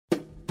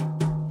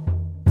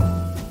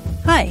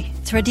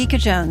It's Radhika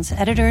Jones,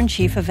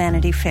 editor-in-chief of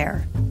Vanity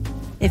Fair.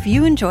 If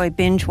you enjoy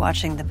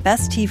binge-watching the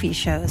best TV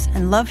shows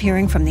and love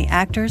hearing from the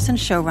actors and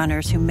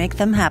showrunners who make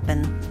them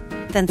happen,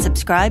 then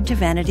subscribe to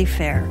Vanity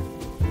Fair.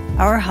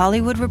 Our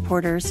Hollywood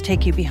reporters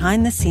take you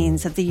behind the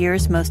scenes of the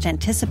year's most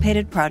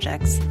anticipated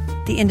projects,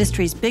 the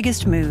industry's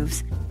biggest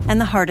moves, and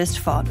the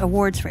hardest-fought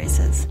awards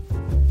races.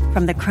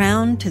 From The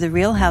Crown to The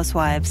Real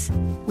Housewives,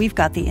 we've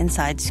got the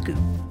inside scoop.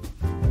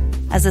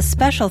 As a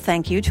special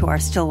thank you to our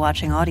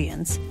still-watching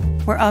audience,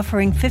 we're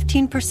offering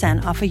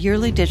 15% off a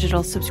yearly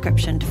digital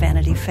subscription to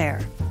Vanity Fair.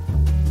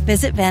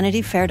 Visit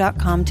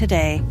vanityfair.com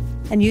today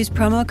and use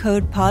promo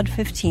code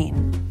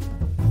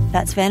POD15.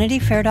 That's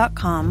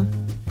vanityfair.com,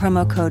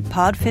 promo code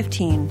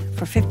POD15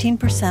 for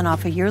 15%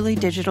 off a yearly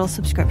digital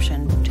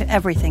subscription to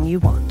everything you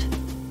want.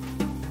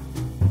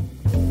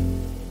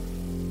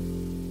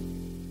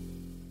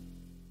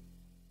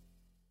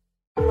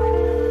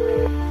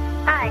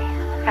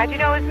 How'd you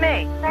know it was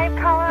me? Same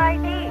caller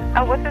ID.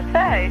 Oh, what's it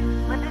say?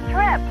 Linda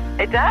Tripp.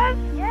 It does?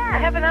 Yeah. I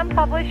have an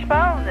unpublished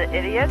phone, the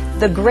idiot.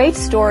 The great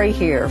story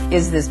here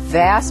is this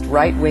vast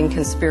right-wing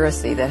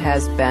conspiracy that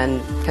has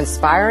been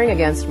conspiring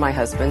against my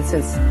husband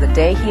since the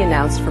day he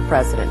announced for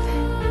president.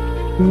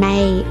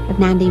 May of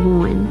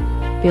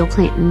 91, Bill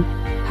Clinton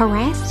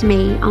harassed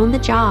me on the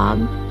job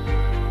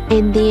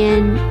and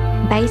then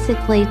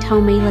basically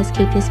told me, let's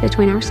keep this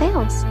between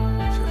ourselves.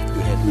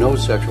 You had no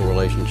sexual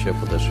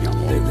relationship with this young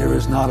woman. There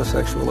is not a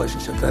sexual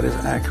relationship. That is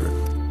accurate.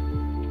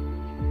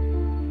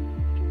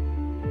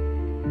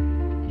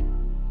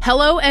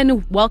 Hello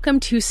and welcome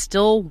to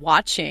Still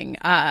Watching,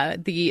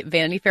 the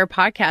Vanity Fair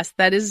podcast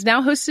that is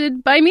now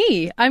hosted by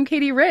me. I'm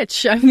Katie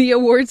Rich. I'm the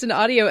awards and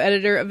audio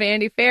editor of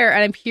Vanity Fair,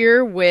 and I'm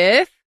here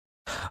with...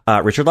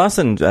 Richard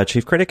Lawson,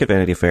 chief critic at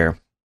Vanity Fair.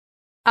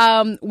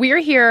 We are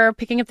here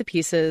picking up the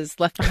pieces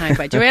left behind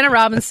by Joanna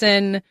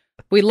Robinson.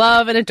 We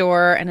love and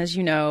adore, and as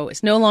you know,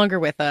 is no longer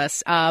with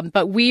us.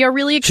 But we are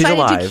really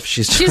excited.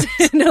 She's alive.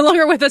 She's no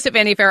longer with us at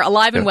Vanity Fair,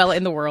 alive and well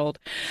in the world,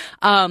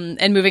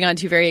 and moving on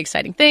to very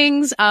exciting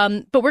things.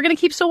 But we're going to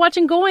keep Still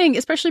Watching going,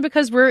 especially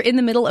because we're in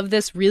the middle of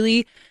this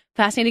really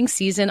fascinating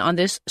season on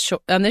this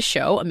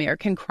show,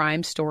 American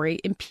Crime Story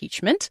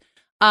Impeachment.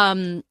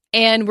 And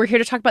we're here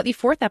to talk about the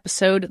fourth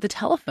episode, The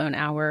Telephone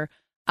Hour.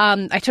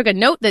 I took a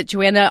note that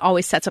Joanna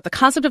always sets up the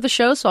concept of the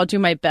show, so I'll do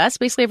my best.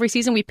 Basically, every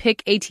season we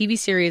pick a TV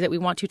series that we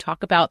want to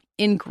talk about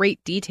in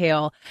great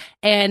detail,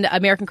 and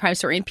American Crime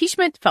Story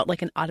Impeachment felt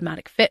like an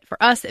automatic fit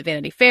for us at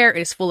Vanity Fair.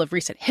 It is full of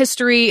recent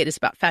history. It is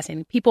about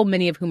fascinating people,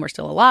 many of whom are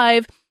still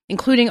alive,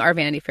 including our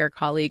Vanity Fair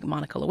colleague,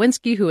 Monica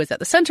Lewinsky, who is at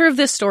the center of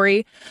this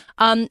story.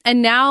 And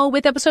now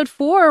with episode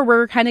 4,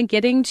 we're kind of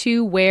getting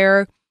to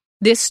where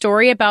this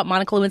story about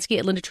Monica Lewinsky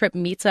and Linda Tripp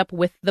meets up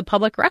with the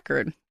public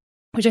record,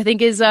 which I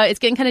think is it's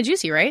getting kind of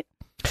juicy, right?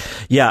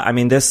 Yeah, I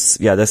mean this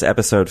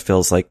episode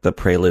feels like the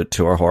prelude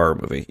to a horror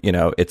movie. You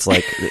know, it's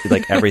like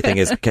everything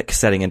is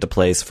setting into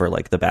place for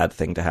like the bad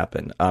thing to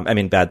happen. I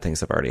mean, bad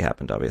things have already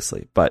happened,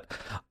 obviously, but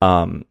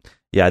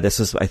this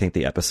is, I think,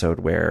 the episode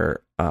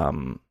where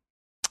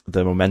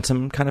the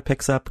momentum kind of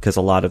picks up, because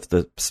a lot of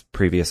the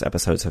previous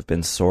episodes have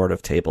been sort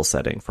of table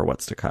setting for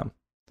what's to come.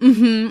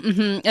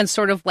 And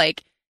sort of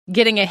like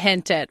getting a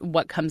hint at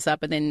what comes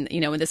up. And then,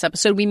 in this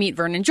episode, we meet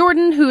Vernon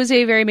Jordan, who is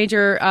a very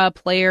major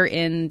player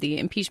in the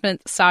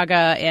impeachment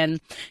saga. And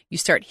you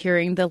start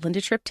hearing the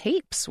Linda Tripp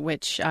tapes,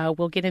 which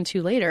we'll get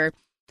into later.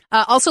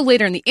 Also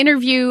later in the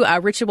interview,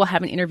 Richard will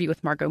have an interview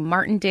with Margot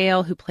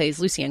Martindale, who plays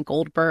Lucienne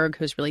Goldberg,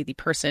 who's really the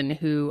person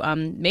who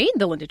made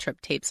the Linda Tripp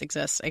tapes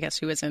exist, I guess,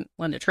 who isn't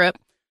Linda Tripp.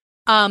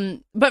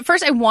 But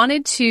first, I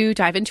wanted to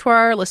dive into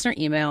our listener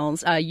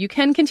emails. You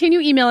can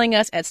continue emailing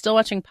us at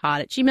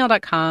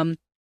stillwatchingpod@gmail.com.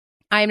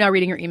 I am now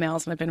reading your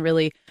emails, and I've been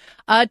really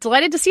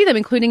delighted to see them,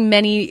 including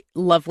many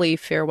lovely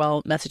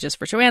farewell messages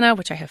for Joanna,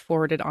 which I have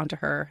forwarded on to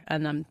her,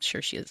 and I'm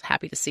sure she is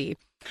happy to see.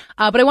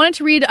 But I wanted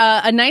to read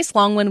a nice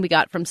long one we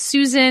got from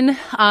Susan,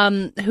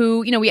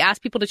 who, we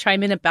asked people to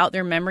chime in about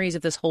their memories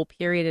of this whole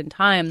period in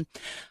time.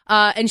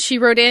 And she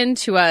wrote in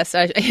to us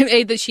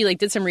that she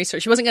did some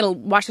research. She wasn't going to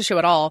watch the show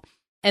at all.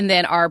 And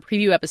then our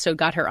preview episode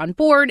got her on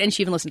board, and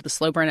she even listened to the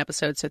Slow Burn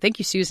episode. So thank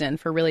you, Susan,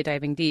 for really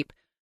diving deep.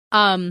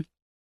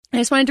 I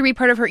just wanted to read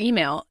part of her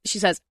email. She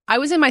says, I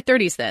was in my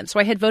 30s then, so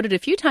I had voted a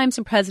few times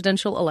in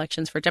presidential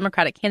elections for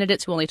Democratic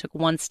candidates who only took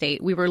one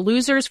state. We were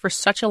losers for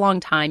such a long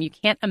time. You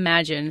can't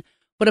imagine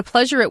what a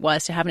pleasure it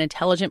was to have an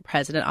intelligent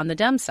president on the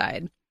Dem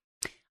side.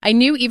 I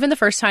knew even the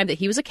first time that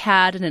he was a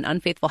cad and an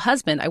unfaithful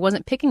husband. I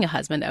wasn't picking a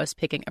husband. I was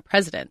picking a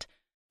president.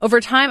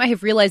 Over time, I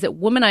have realized that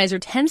womanizer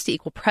tends to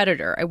equal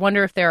predator. I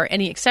wonder if there are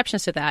any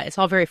exceptions to that. It's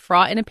all very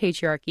fraught in a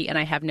patriarchy, and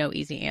I have no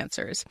easy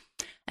answers.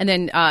 And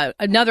then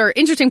another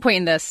interesting point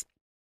in this,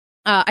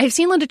 I have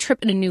seen Linda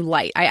Tripp in a new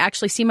light. I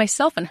actually see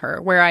myself in her,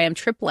 where I am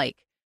Tripp-like.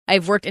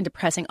 I've worked in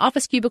depressing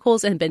office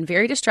cubicles and been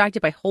very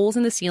distracted by holes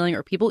in the ceiling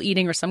or people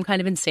eating or some kind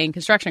of insane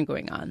construction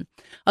going on.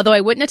 Although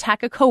I wouldn't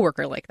attack a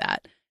coworker like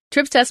that.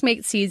 Tripp's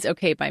deskmate sees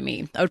okay by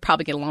me. I would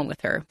probably get along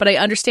with her. But I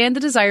understand the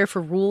desire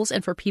for rules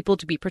and for people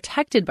to be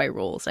protected by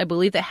rules. I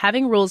believe that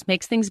having rules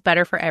makes things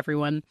better for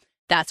everyone.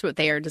 That's what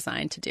they are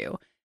designed to do.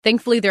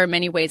 Thankfully, there are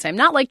many ways I'm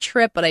not like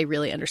Tripp, but I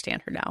really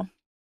understand her now.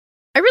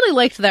 I really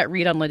liked that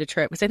read on Linda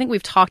Tripp because I think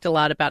we've talked a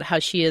lot about how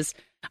she is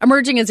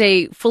emerging as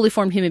a fully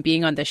formed human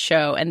being on this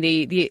show, and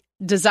the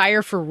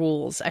desire for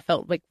rules I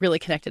felt like really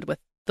connected with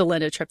the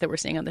Linda Tripp that we're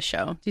seeing on the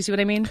show. Do you see what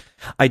I mean?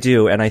 I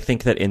do, and I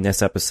think that in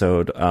this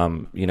episode,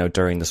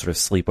 during the sort of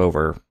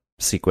sleepover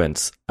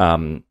sequence,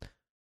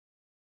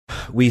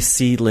 we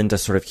see Linda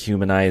sort of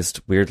humanized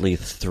weirdly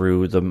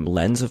through the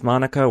lens of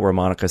Monica, where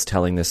Monica's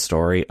telling this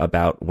story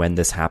about when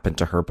this happened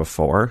to her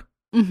before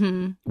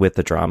with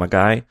the drama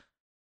guy.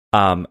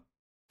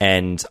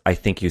 And I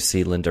think you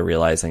see Linda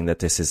realizing that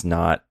this is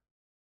not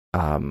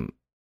sort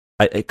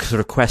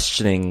of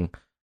questioning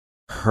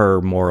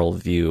her moral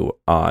view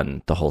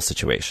on the whole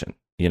situation.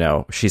 You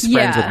know, she's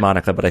friends with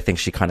Monica, but I think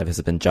she kind of has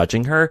been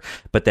judging her.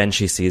 But then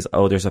she sees,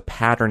 there's a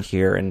pattern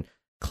here, and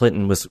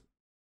Clinton was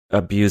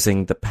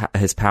abusing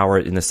his power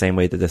in the same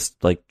way that this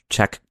like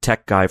tech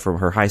guy from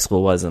her high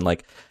school was, and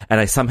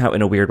I somehow,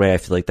 in a weird way, I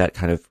feel like that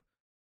kind of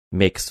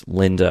makes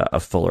Linda a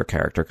fuller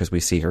character because we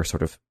see her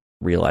sort of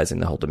realizing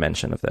the whole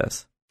dimension of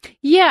this.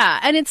 Yeah,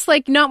 and it's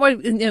like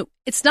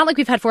it's not like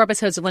we've had 4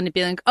 episodes of Linda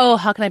being like, oh,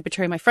 how can I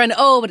betray my friend?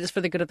 Oh, but it's for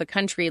the good of the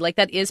country. Like,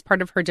 that is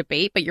part of her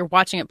debate, but you're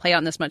watching it play out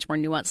on this much more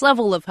nuanced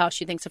level of how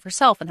she thinks of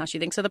herself and how she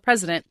thinks of the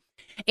president.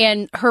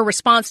 And her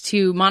response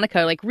to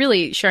Monica, like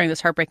really sharing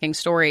this heartbreaking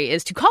story,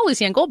 is to call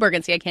Lucianne Goldberg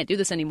and say, I can't do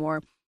this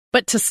anymore,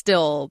 but to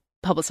still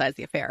publicize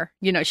the affair.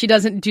 You know, she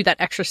doesn't do that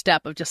extra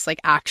step of just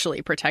like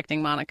actually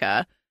protecting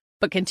Monica,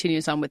 but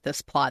continues on with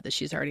this plot that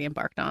she's already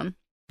embarked on.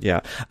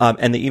 Yeah.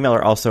 And the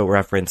emailer also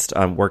referenced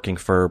working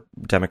for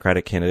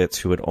Democratic candidates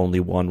who had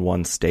only won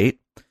one state.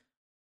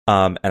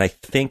 And I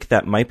think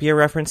that might be a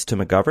reference to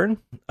McGovern,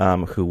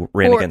 who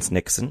ran against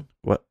Nixon.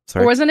 What?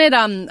 Sorry. Or wasn't it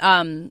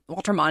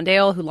Walter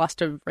Mondale who lost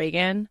to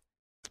Reagan?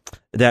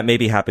 That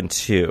maybe happened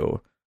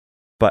too.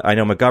 But I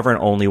know McGovern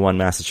only won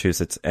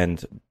Massachusetts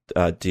and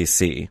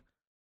D.C.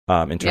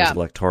 In terms of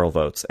electoral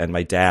votes. And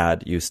my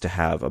dad used to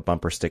have a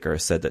bumper sticker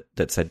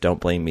that said,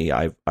 "Don't blame me,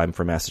 I'm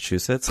from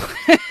Massachusetts."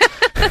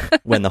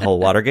 When the whole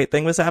Watergate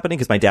thing was happening,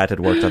 because my dad had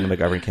worked on the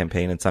McGovern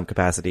campaign in some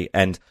capacity.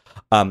 And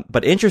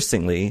but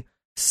interestingly,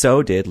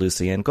 so did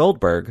Lucianne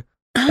Goldberg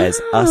as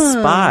a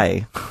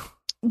spy.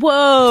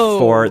 Whoa!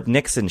 For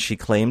Nixon. She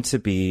claimed to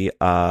be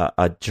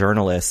a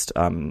journalist.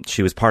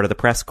 She was part of the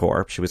press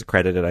corps. She was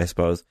accredited, I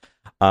suppose.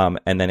 And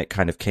then it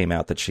kind of came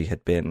out that she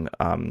had been,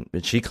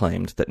 she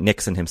claimed that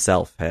Nixon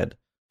himself had,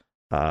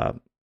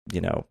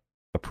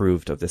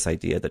 approved of this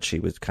idea that she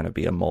would kind of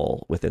be a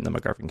mole within the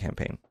McGovern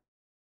campaign.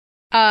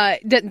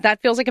 That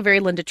feels like a very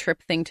Linda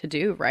Tripp thing to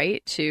do,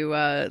 right? To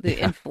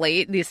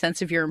inflate the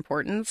sense of your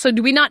importance. So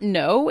do we not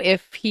know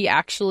if he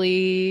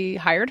actually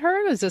hired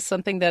her? Is this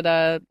something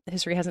that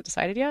history hasn't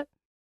decided yet?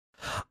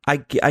 I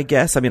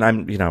guess. I mean,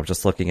 I'm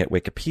just looking at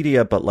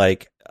Wikipedia, but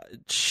like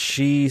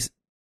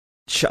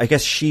I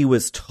guess she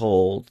was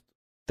told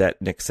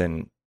that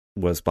Nixon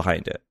was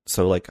behind it.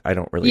 So like, I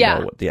don't really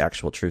know what the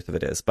actual truth of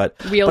it is, but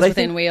wheels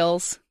within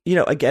wheels.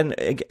 Again,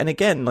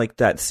 like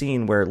that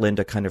scene where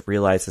Linda kind of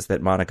realizes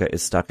that Monica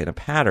is stuck in a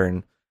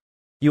pattern,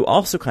 you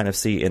also kind of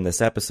see in this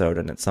episode,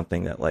 and it's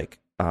something that like,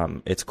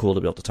 it's cool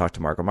to be able to talk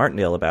to Margot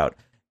Martindale about,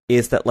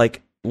 is that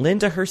like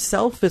Linda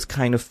herself is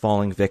kind of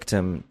falling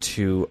victim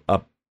to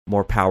a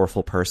more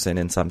powerful person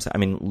in some sense. I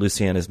mean,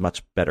 Lucianne is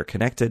much better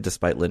connected,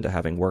 despite Linda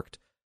having worked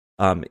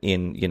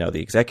in,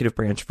 the executive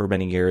branch for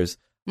many years.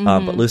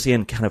 But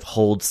Lucianne kind of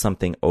holds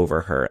something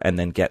over her and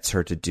then gets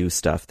her to do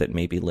stuff that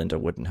maybe Linda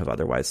wouldn't have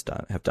otherwise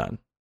done.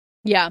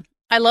 Yeah.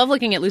 I love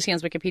looking at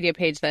Lucianne's Wikipedia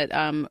page that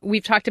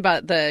we've talked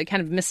about the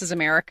kind of Mrs.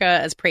 America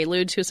as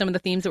prelude to some of the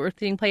themes that we're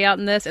seeing play out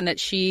in this, and that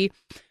she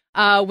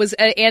was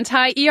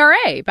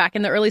anti-ERA back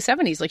in the early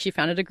 70s. Like, she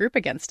founded a group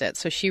against it.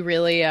 So she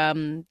really,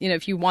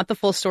 if you want the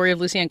full story of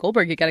Lucianne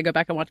Goldberg, you got to go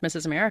back and watch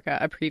Mrs. America,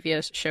 a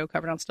previous show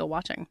covered on Still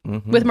Watching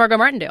with Margot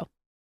Martindale.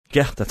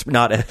 Yeah, that's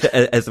not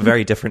as a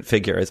very different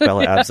figure as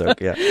Bella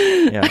Abzug.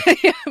 Yeah.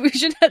 We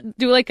should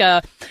do like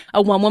a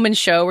one-woman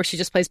show where she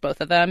just plays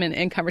both of them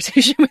in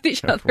conversation with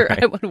each other.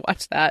 Right. I would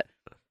watch that.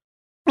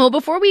 Well,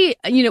 before we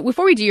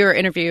do your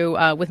interview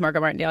with Margot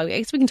Martindale, I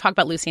guess we can talk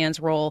about Lucianne's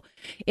role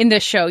in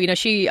this show.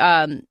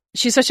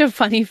 She's such a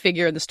funny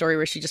figure in the story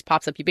where she just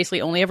pops up. You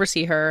basically only ever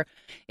see her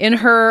in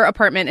her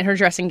apartment in her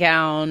dressing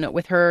gown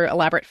with her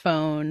elaborate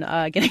phone,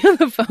 getting on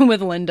the phone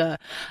with Linda.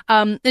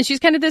 And she's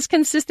kind of this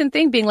consistent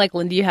thing being like,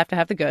 Linda, you have to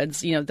have the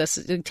goods,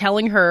 this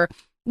telling her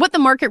what the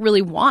market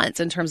really wants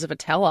in terms of a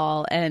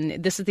tell-all.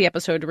 And this is the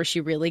episode where she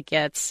really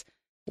gets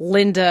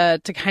Linda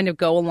to kind of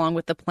go along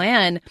with the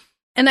plan.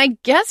 And I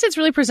guess it's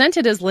really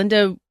presented as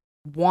Linda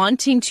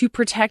wanting to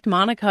protect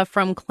Monica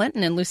from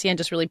Clinton, and Lucianne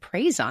just really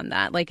preys on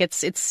that. Like,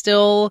 it's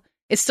still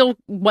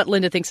what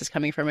Linda thinks is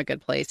coming from a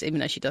good place,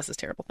 even as she does this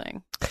terrible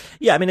thing.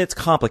 Yeah, I mean, it's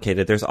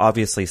complicated. There's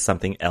obviously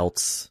something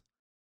else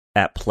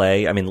at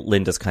play. I mean,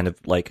 Linda's kind of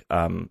like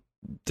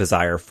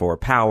desire for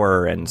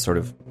power and sort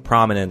of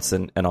prominence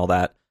and all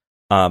that.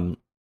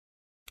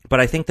 But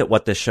I think that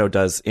what this show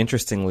does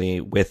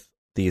interestingly with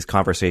these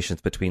conversations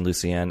between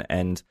Lucianne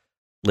and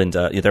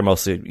Linda, they're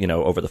mostly,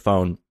 over the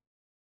phone.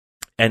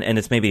 and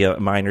it's maybe a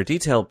minor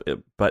detail,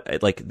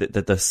 but like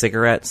the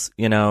cigarettes,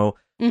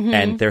 Mm-hmm.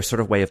 and their sort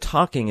of way of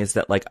talking is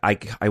that like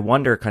I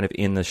wonder kind of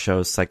in the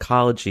show's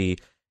psychology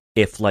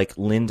if like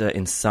Linda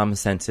in some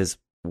senses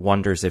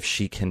wonders if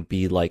she can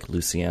be like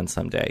Lucienne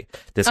someday,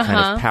 this kind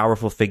of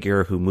powerful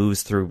figure who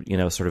moves through,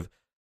 sort of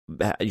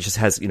just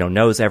has,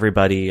 knows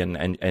everybody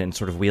and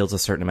sort of wields a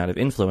certain amount of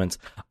influence.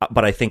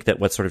 But I think that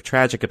what's sort of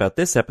tragic about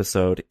this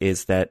episode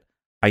is that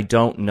I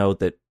don't know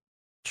that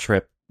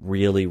Tripp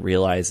really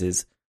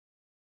realizes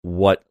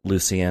what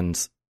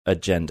Lucienne's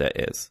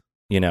agenda is.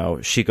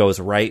 She goes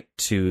right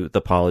to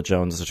the Paula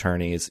Jones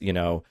attorneys,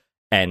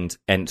 and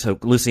so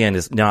Lucienne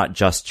is not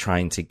just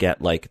trying to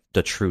get like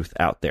the truth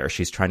out there.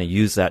 She's trying to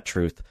use that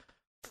truth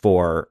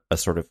for a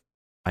sort of,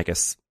 I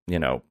guess,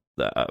 to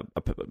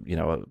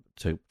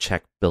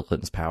check Bill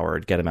Clinton's power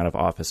and get him out of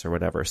office or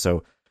whatever.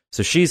 So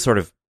she's sort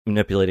of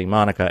manipulating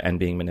Monica and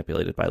being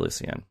manipulated by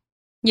Lucienne.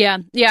 Yeah.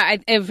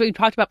 If we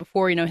talked about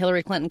before,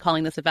 Hillary Clinton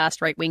calling this a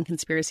vast right-wing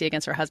conspiracy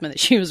against her husband, that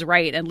she was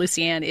right, and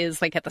Lucienne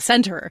is like at the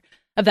center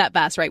of that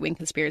vast right-wing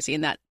conspiracy,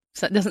 and that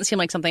doesn't seem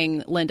like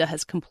something Linda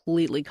has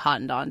completely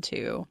cottoned on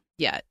to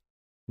yet.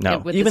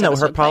 No, even though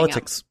her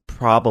politics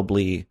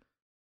probably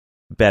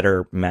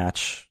better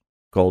match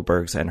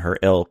Goldberg's and her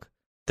ilk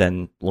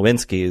than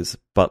Lewinsky's,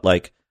 but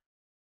like,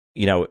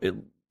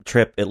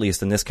 Tripp, at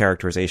least in this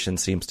characterization,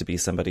 seems to be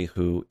somebody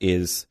who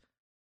is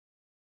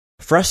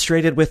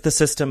frustrated with the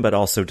system, but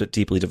also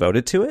deeply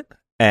devoted to it.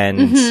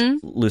 And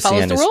Lucienne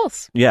follows the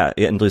rules. Yeah,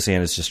 and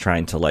Lucienne is just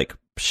trying to like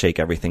shake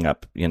everything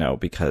up,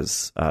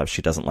 because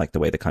she doesn't like the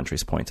way the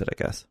country's pointed, I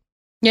guess.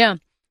 Yeah.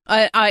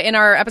 In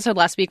our episode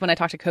last week, when I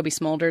talked to Kobe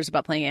Smulders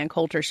about playing Ann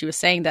Coulter, she was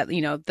saying that,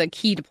 the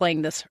key to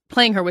playing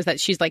her was that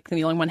she's like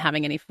the only one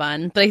having any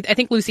fun. But I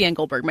think Lucienne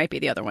Goldberg might be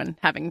the other one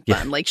having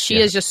fun. Yeah. Like she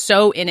is just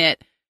so in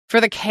it for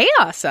the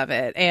chaos of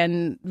it.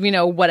 And,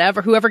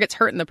 whoever gets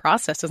hurt in the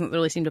process doesn't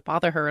really seem to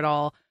bother her at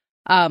all.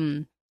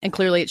 And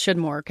clearly it should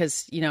more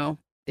because,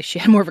 if she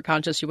had more of a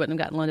conscience, she wouldn't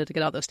have gotten Linda to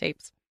get all those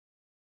tapes.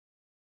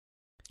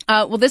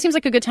 Well, this seems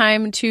like a good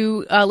time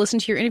to listen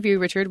to your interview,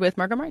 Richard, with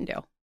Margot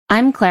Martindale.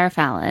 I'm Claire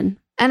Fallon.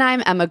 And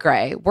I'm Emma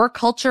Gray. We're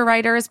culture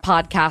writers,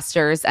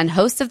 podcasters, and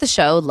hosts of the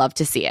show Love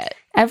to See It.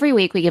 Every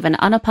week, we give an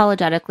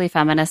unapologetically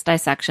feminist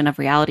dissection of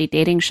reality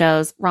dating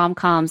shows,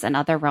 rom-coms, and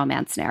other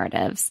romance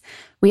narratives.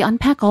 We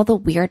unpack all the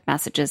weird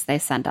messages they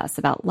send us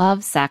about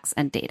love, sex,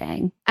 and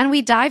dating. And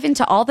we dive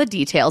into all the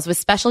details with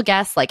special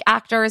guests like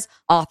actors,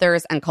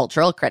 authors, and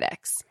cultural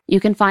critics. You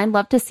can find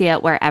Love to See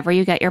It wherever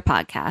you get your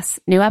podcasts.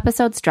 New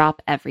episodes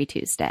drop every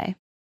Tuesday.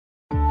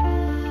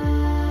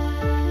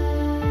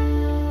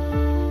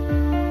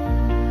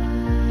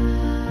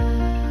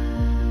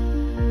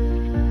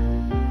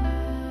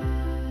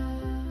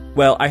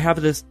 Well, I have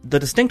the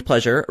distinct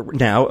pleasure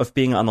now of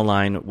being on the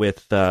line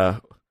with,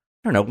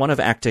 one of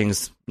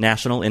acting's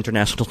national,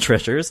 international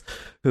treasures,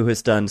 who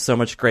has done so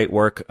much great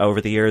work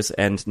over the years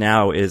and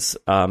now is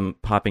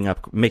popping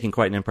up, making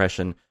quite an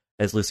impression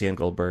as Lucienne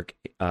Goldberg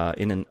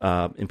in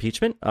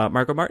Impeachment.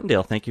 Margot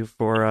Martindale, thank you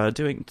for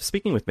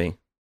speaking with me.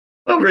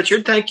 Well,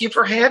 Richard, thank you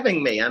for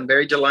having me. I'm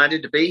very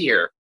delighted to be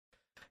here.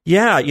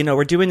 Yeah,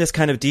 we're doing this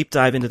kind of deep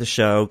dive into the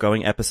show,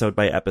 going episode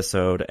by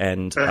episode,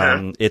 and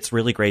it's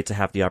really great to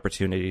have the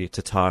opportunity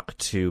to talk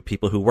to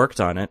people who worked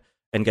on it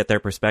and get their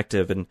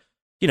perspective. And,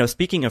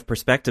 speaking of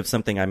perspective,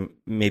 something I'm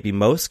maybe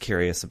most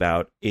curious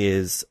about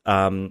is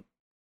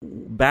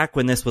back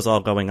when this was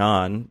all going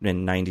on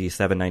in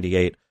 97,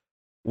 98,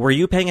 were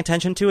you paying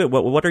attention to it?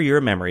 What are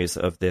your memories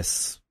of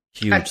this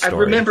huge story? I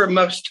remember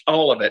most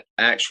all of it,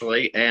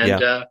 actually,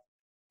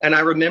 and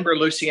I remember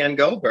Lucienne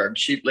Goldberg.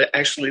 She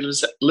actually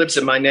lives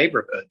in my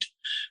neighborhood.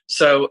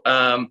 So,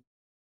 and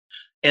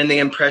the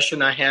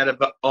impression I had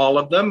of all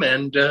of them,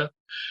 and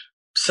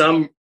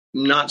some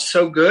not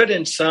so good,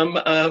 and some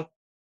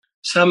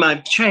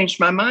I've changed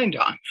my mind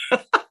on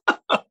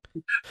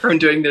from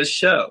doing this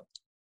show.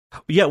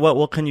 Yeah,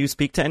 well, can you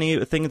speak to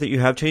anything that you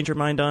have changed your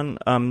mind on?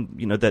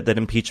 That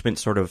impeachment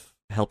sort of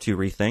helped you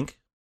rethink.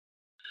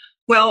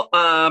 Well,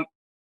 I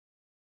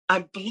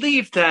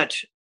believe that.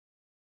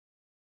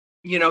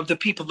 The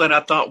people that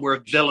I thought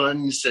were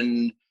villains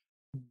and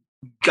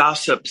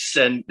gossips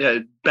and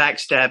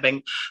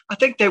backstabbing, I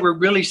think they were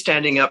really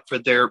standing up for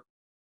their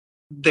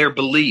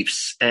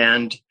beliefs.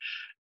 And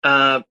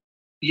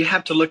you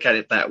have to look at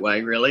it that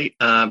way, really.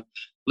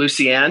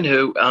 Lucienne,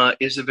 who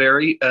is a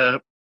very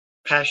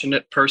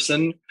passionate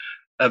person,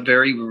 a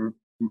very,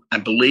 I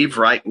believe,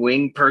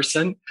 right-wing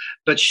person,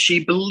 but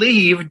she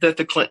believed that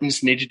the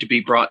Clintons needed to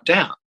be brought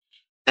down.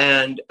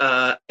 And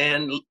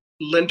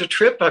Linda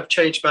Tripp, I've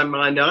changed my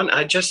mind on.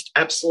 I just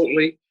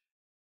absolutely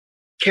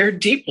cared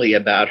deeply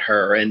about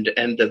her and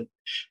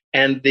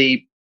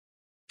the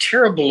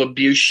terrible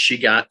abuse she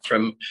got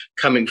from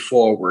coming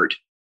forward.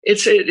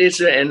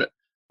 And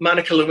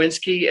Monica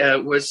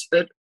Lewinsky was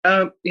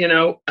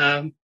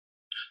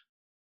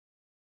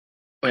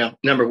well,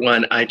 number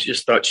one, I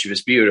just thought she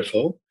was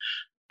beautiful,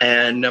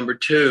 and number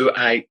two,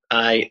 I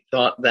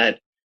thought that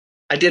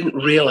I didn't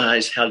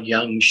realize how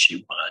young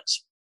she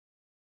was.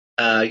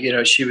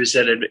 She was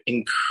at an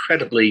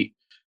incredibly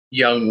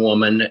young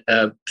woman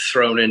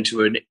thrown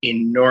into an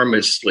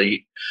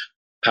enormously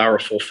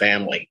powerful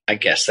family. I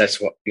guess that's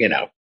what,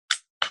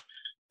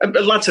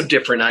 lots of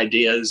different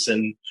ideas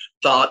and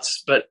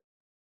thoughts, but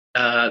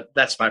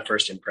that's my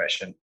first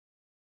impression.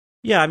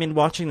 Yeah, I mean,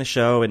 watching the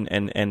show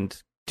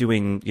and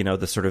doing,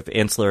 the sort of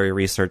ancillary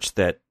research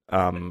that,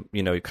 kind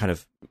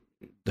of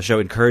the show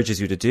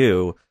encourages you to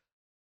do,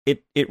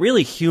 it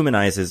really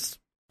humanizes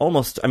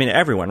almost,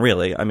 everyone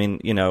really.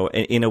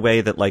 In a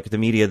way that like the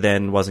media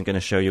then wasn't going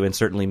to show you, and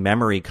certainly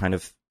memory kind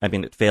of,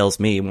 it fails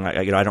me when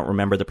I don't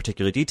remember the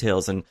particular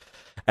details, and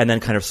then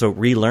kind of so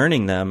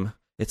relearning them.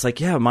 It's like,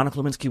 yeah, Monica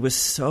Lewinsky was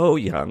so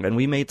young, and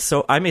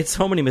I made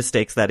so many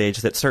mistakes that age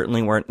that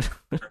certainly weren't,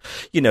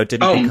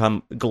 didn't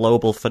become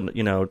global,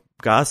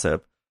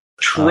 gossip.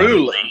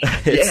 Truly.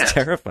 It's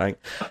terrifying.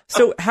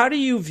 So how do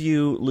you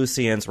view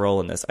Lucienne's role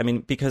in this?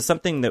 Because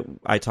something that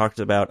I talked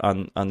about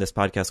on this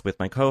podcast with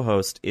my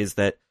co-host is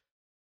that,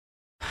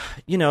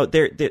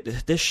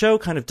 this show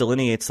kind of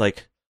delineates,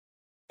 like,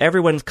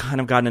 everyone's kind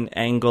of got an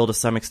angle to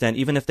some extent,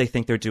 even if they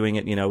think they're doing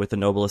it, with the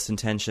noblest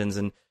intentions.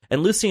 And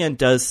Lucienne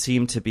does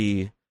seem to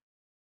be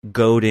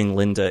goading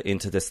Linda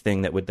into this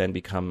thing that would then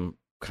become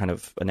kind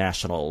of a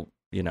national,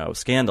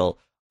 scandal.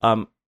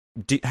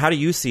 How do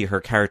you see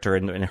her character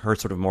and her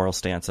sort of moral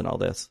stance in all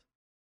this?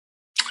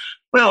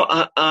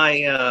 Well,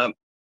 I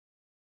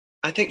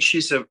think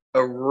she's a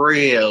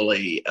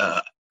really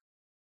a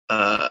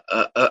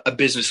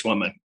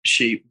businesswoman.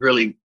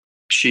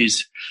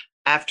 She's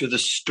after the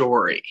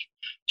story.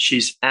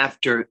 She's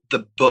after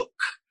the book.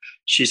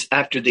 She's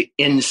after the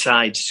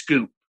inside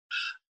scoop.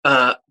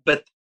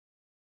 But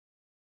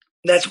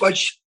that's what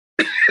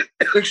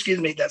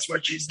that's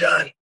what she's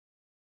done.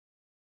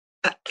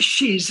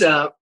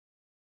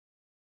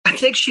 I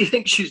think she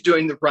thinks she's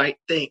doing the right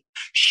thing.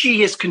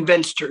 She has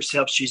convinced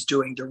herself she's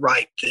doing the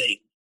right thing.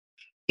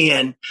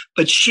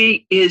 But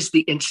she is the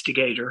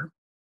instigator.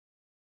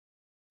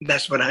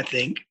 That's what I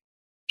think.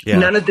 Yeah.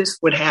 None of this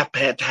would have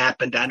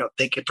happened, I don't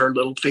think, if her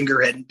little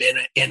finger hadn't been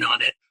in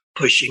on it,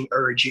 pushing,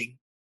 urging.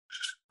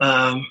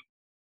 And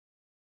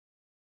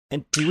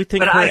do you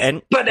think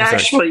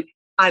actually,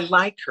 I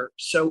like her.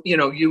 So,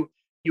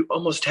 you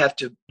almost have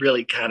to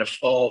really kind of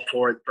fall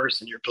for the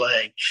person you're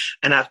playing.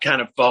 And I've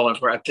kind of fallen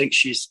for her. I think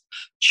she's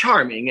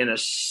charming in a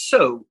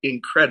so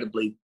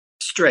incredibly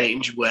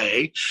strange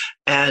way.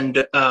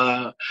 And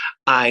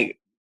I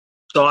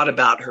thought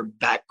about her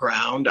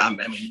background.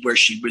 Where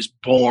she was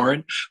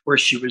born, where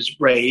she was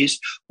raised,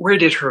 where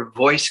did her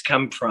voice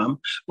come from,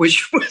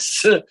 which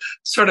was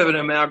sort of an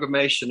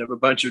amalgamation of a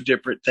bunch of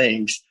different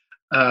things.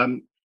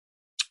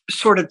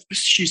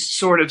 She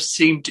sort of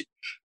seemed to,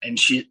 and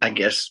I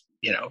guess,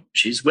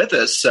 she's with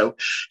us. So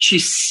she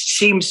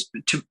seems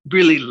to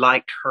really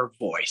like her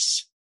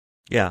voice.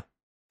 Yeah.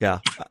 Yeah.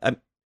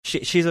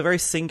 She's a very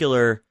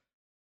singular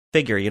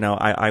figure.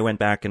 I went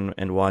back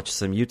and watched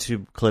some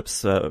YouTube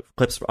clips on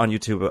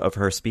YouTube of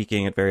her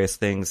speaking at various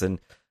things. And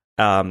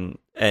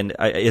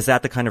is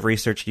that the kind of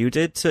research you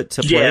did to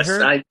play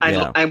her?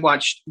 Yes. I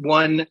watched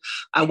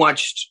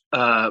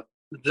the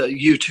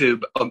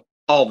YouTube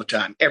all the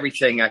time,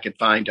 everything I could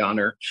find on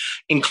her,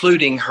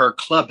 including her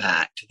club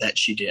act that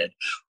she did,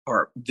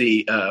 or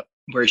the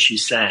where she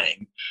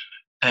sang,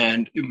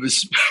 and it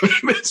was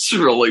it's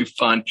really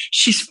fun.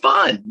 She's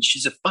fun.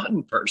 She's a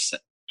fun person,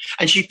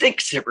 and she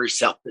thinks of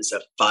herself as a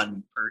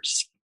fun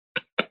person.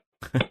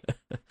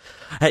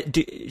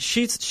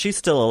 She's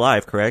still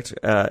alive, correct?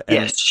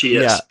 Yes, she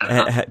is.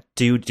 Yeah.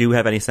 Do you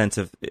have any sense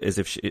of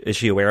is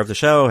she aware of the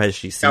show? Has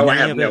she seen? I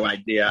have no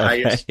idea.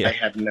 Okay. I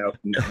have no.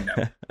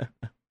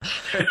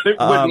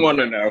 Wouldn't want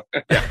to know.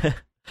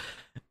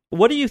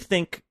 What do you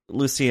think,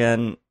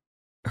 Lucienne,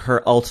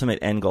 her ultimate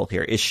end goal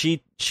here? Is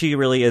she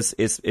really is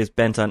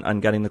bent on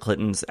getting the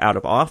Clintons out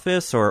of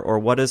office, or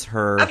what is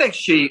her? I think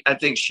she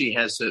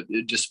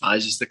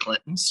despises the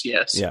Clintons.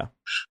 Yes. Yeah.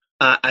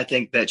 I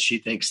think that she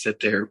thinks that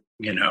they're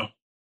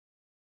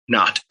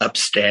not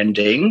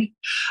upstanding,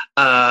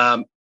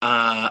 and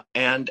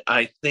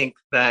I think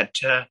that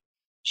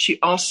she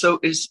also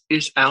is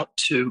out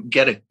to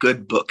get a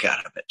good book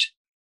out of it.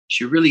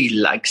 She really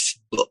likes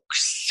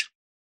books,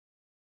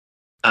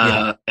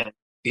 and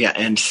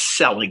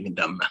selling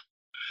them.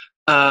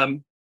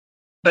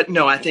 But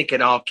no, I think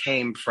it all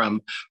came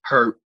from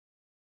her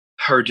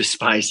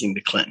despising the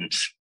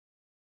Clintons.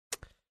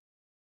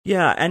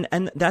 Yeah,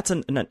 and that's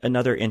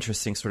another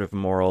interesting sort of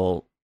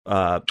moral.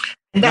 And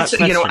that's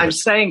I'm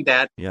saying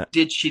that. Yeah.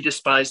 Did she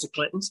despise the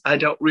Clintons? I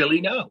don't really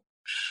know.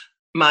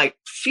 My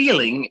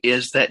feeling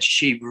is that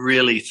she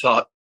really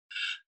thought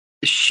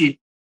she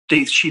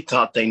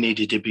thought they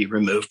needed to be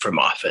removed from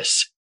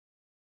office.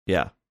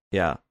 Yeah.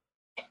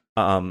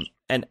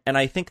 And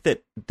I think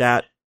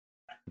that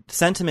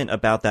sentiment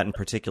about that in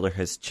particular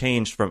has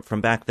changed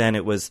from back then.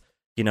 It was,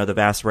 the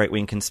vast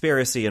right-wing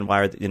conspiracy and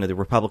why, the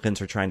Republicans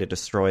are trying to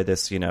destroy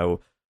this,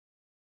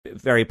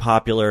 very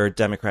popular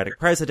Democratic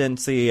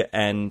presidency.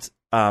 And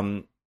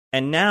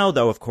now,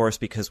 though, of course,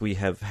 because we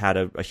have had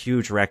a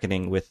huge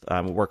reckoning with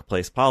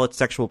workplace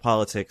sexual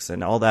politics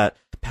and all that,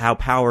 how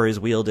power is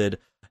wielded,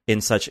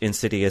 in such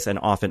insidious and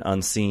often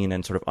unseen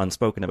and sort of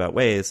unspoken about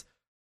ways,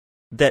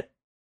 that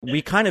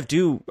we kind of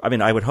do. I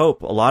mean, I would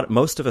hope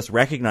most of us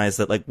recognize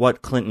that like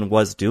what Clinton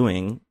was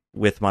doing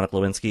with Monica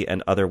Lewinsky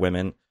and other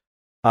women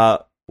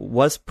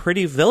was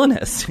pretty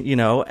villainous, you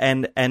know,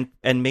 and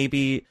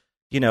maybe,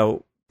 you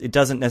know, it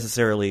doesn't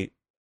necessarily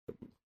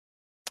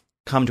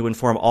come to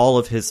inform all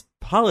of his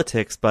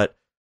politics, but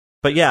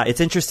yeah,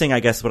 it's interesting. I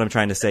guess what I'm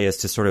trying to say is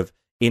to sort of,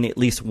 in at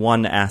least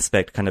one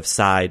aspect, kind of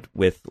side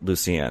with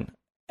Lucienne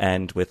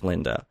and with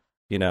Linda,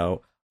 you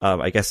know.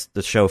 I guess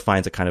the show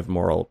finds a kind of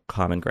moral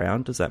common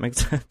ground. Does that make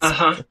sense?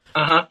 But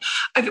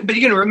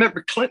you know,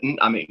 remember Clinton,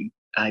 I mean,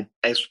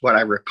 as what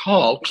I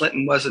recall,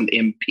 Clinton wasn't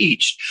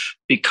impeached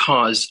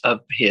because of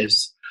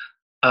his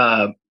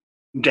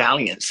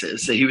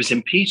dalliances. He was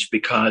impeached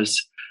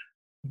because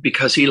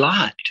he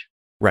lied.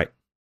 Right.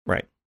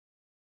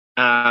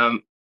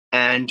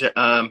 And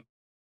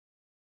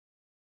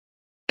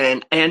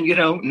you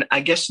know,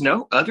 I guess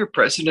no other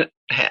president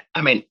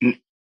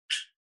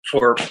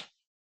for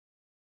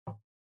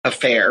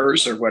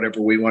affairs or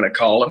whatever we want to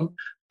call them,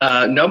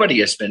 nobody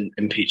has been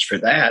impeached for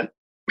that.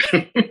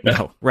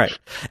 No, right.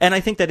 And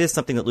I think that is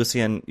something that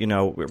Lucienne, you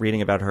know,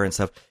 reading about her and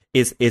stuff,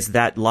 is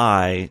that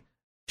lie.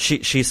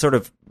 She sort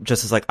of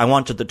just is like, I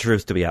wanted the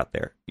truth to be out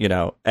there, you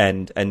know,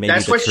 and maybe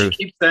that's the what truth.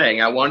 She keeps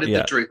saying. I wanted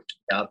the truth to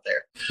be out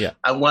there. Yeah.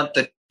 I want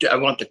the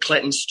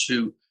Clintons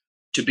to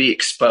be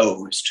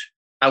exposed.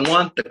 I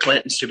want the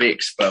Clintons to be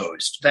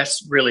exposed.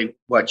 That's really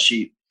what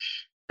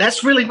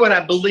I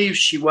believe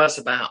she was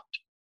about.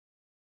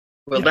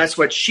 Well, that's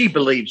what she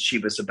believed she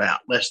was about.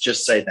 Let's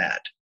just say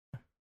that.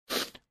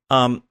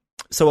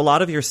 So a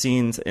lot of your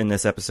scenes in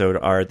this episode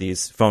are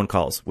these phone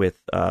calls with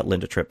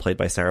Linda Tripp, played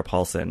by Sarah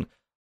Paulson.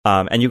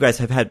 And you guys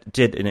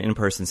did an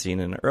in-person scene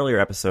in an earlier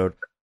episode.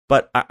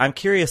 But I'm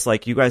curious,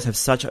 like, you guys have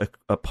such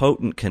a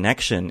potent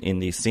connection in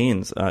these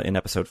scenes in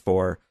episode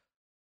 4.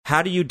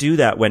 How do you do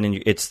that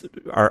when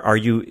are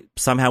you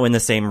somehow in the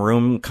same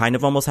room, kind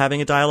of almost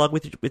having a dialogue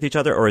with each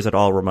other, or is it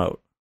all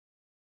remote?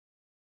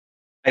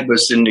 I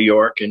was in New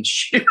York and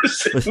she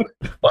was in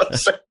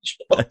Los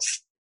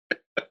Angeles.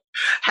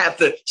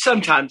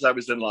 Sometimes I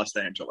was in Los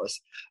Angeles,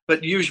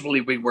 but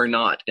usually we were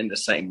not in the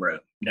same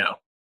room. No.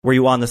 Were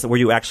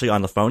you actually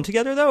on the phone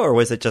together though, or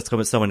was it just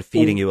someone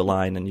feeding you a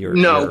line and you're?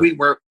 No, we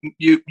were.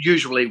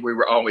 Usually we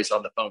were always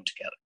on the phone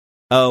together.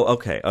 Oh,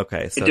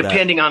 okay. So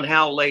depending on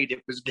how late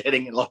it was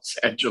getting in Los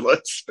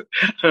Angeles,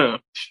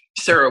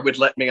 Sarah would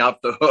let me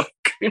off the hook,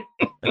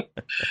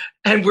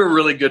 and we're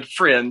really good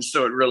friends,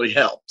 so it really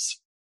helps.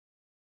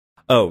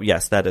 Oh,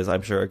 yes, that is,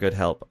 I'm sure, a good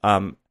help.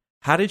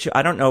 How did you,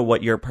 I don't know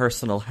what your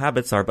personal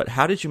habits are, but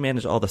how did you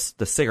manage all the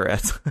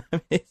cigarettes? I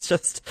mean, it's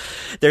just,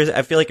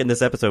 I feel like in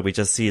this episode, we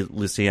just see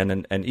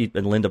Lucienne and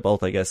Linda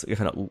both, I guess,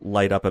 kind of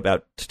light up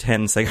about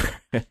 10 cigarettes.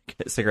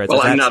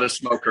 Well, I'm not a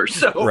smoker,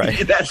 so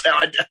right. That's how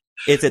I do.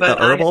 Is it the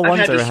herbal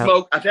ones?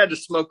 I've had to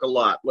smoke a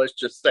lot, let's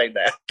just say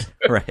that.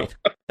 Right.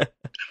 Well,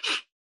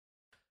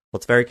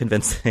 it's very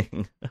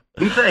convincing.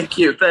 Thank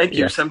you.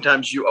 Yeah.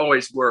 Sometimes you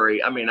always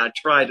worry. I mean, I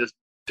try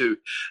to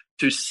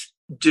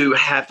do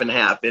half and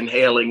half,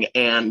 inhaling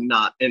and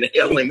not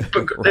inhaling,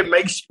 because it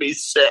makes me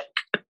sick.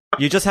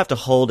 You just have to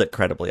hold it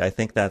credibly. I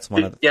think that's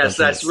one of the yes,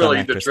 that's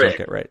really the trick.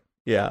 Get right.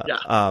 Yeah.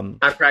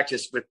 I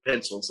practice with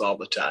pencils all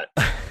the time.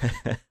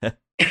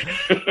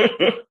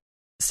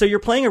 So you're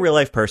playing a real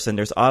life person.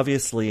 There's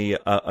obviously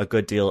a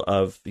good deal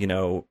of, you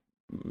know,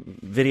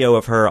 video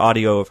of her,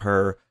 audio of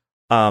her.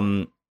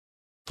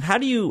 How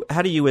do you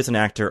as an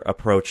actor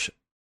approach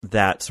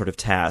that sort of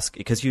task?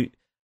 Because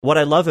what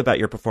I love about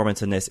your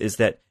performance in this is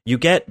that you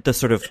get the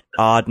sort of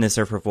oddness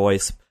of her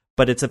voice,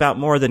 but it's about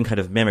more than kind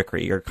of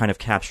mimicry. You're kind of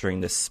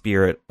capturing the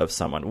spirit of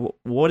someone.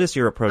 What is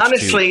your approach?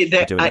 Honestly,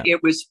 to doing that?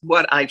 It was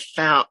what I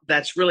found.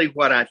 That's really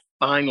what I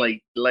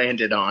finally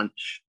landed on,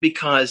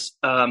 because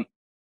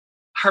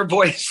her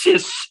voice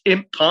is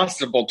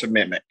impossible to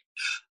mimic.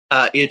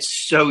 It's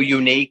so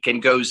unique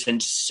and goes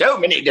in so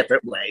many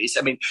different ways.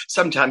 I mean,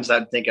 sometimes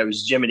I'd think I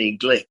was Jiminy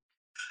Glick,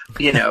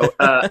 you know.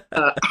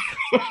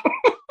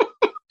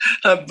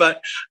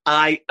 But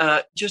I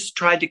just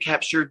tried to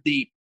capture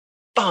the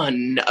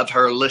fun of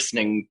her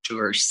listening to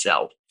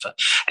herself,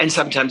 and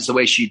sometimes the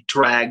way she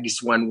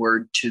drags one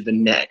word to the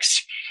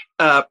next.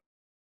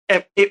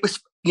 It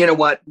was, you know,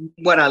 what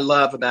I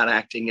love about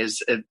acting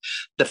is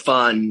the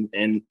fun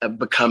and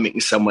becoming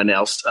someone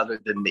else other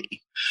than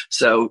me.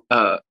 So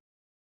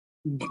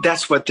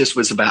that's what this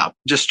was about,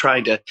 just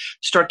trying to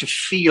start to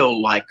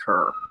feel like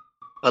her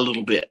a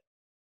little bit.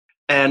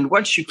 And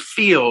once you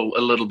feel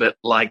a little bit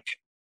like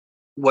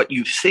what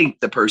you think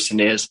the person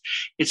is,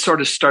 it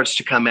sort of starts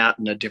to come out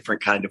in a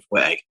different kind of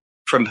way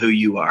from who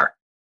you are.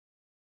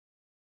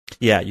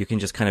 Yeah, you can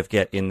just kind of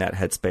get in that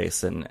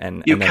headspace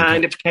and you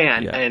kind of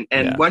can. Yeah, and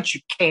yeah. Once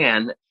you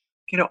can,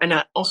 you know, and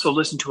I also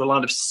listened to a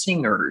lot of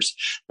singers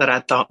that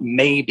I thought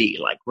maybe,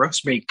 like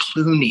Rosemary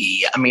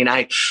Clooney. I mean,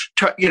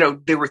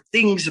 there were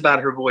things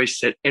about her voice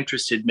that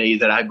interested me,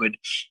 that I would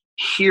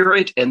hear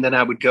it and then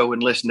I would go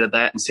and listen to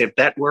that and see if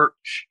that worked.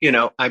 You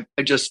know, I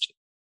was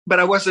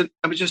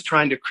just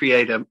trying to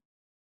create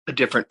a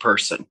different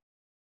person.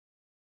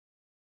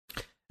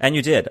 And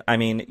you did. I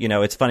mean,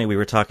 it's funny. We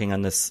were talking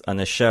on this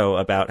show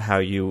about how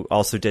you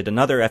also did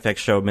another FX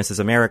show, Mrs.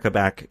 America,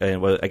 back.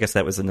 I guess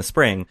that was in the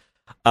spring,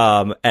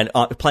 and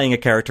playing a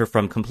character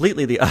from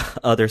completely the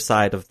other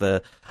side of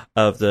the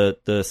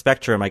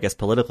spectrum. I guess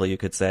politically, you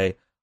could say.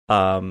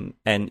 And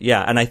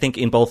I think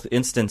in both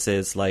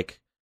instances, like,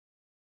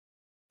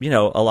 a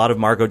lot of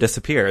Margot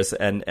disappears,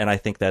 and I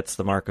think that's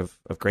the mark of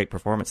great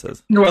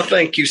performances. Well,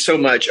 thank you so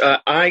much.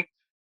 I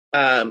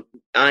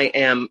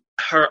am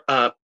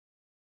her.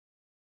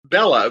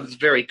 Bella is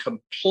very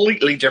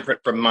completely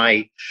different from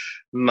my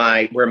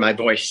where my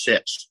voice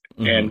sits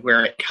and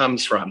where it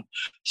comes from.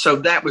 So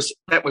that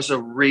was a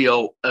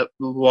real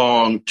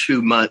long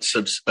 2 months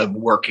of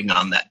working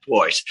on that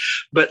voice.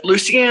 But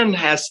Lucienne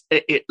has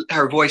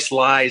her voice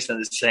lies in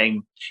the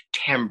same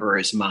timbre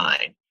as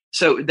mine,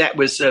 so that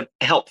was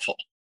helpful.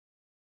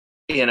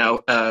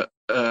 It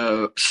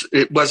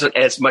wasn't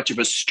as much of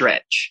a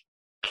stretch.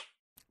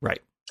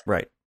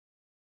 Right.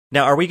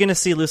 Now, are we going to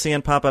see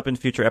Lucienne pop up in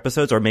future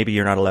episodes, or maybe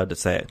you're not allowed to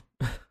say it?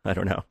 I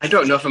don't know. I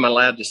don't know if I'm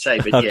allowed to say,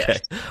 but okay.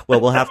 Yes. Well,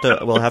 we'll have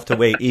to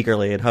wait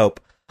eagerly and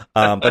hope.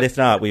 But if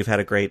not, we've had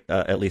a great,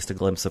 at least a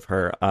glimpse of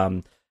her.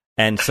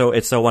 And so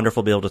it's so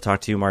wonderful to be able to talk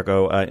to you,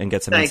 Margot, and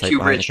get some insight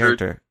behind Richard. the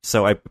character.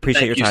 So I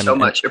appreciate your time. Thank you so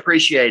much.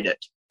 Appreciate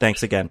it.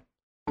 Thanks again.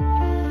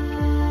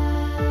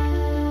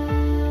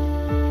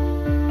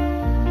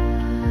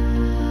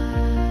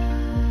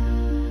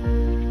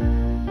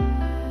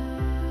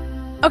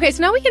 Okay,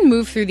 so now we can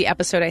move through the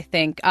episode, I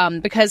think,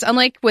 because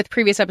unlike with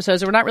previous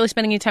episodes, we're not really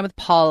spending any time with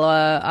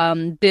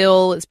Paula.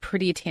 Bill is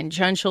pretty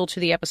tangential to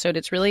the episode.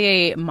 It's really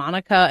a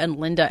Monica and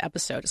Linda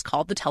episode. It's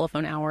called The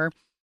Telephone Hour.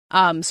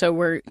 So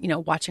we're,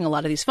 watching a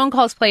lot of these phone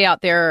calls play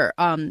out there.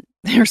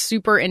 They're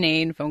super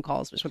inane phone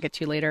calls, which we'll get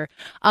to later.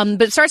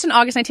 But it starts in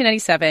August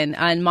 1997,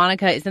 and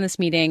Monica is in this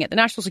meeting at the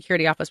National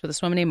Security Office with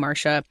this woman named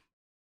Marcia,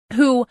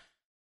 who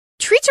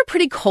treats her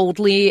pretty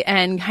coldly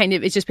and kind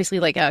of, it's just basically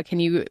like, can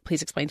you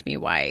please explain to me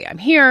why I'm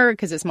here?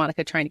 Because it's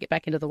Monica trying to get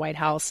back into the White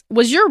House.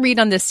 Was your read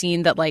on this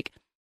scene that, like,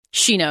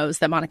 she knows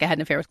that Monica had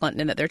an affair with Clinton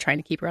and that they're trying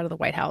to keep her out of the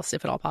White House,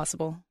 if at all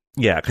possible?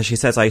 Yeah, because she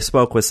says, I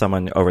spoke with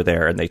someone over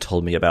there and they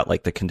told me about,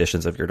 like, the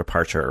conditions of your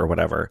departure or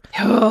whatever.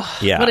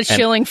 Yeah, what a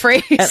chilling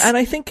phrase. And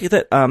I think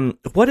that,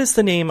 what is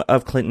the name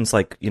of Clinton's,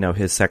 like,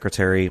 his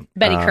secretary?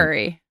 Betty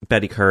Curry.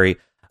 Betty Curry.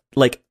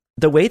 Like,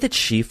 the way that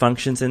she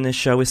functions in this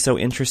show is so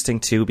interesting,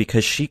 too,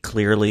 because she's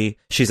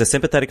a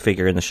sympathetic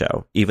figure in the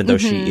show, even though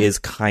she is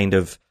kind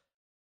of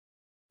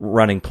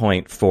running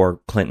point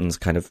for Clinton's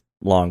kind of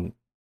long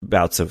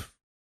bouts of,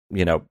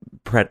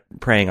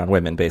 preying on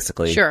women,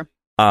 basically. Sure.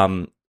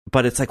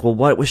 But it's like, well,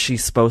 what was she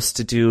supposed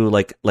to do?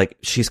 Like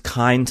she's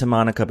kind to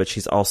Monica, but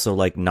she's also,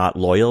 like, not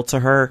loyal to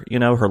her.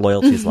 Her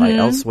loyalties lie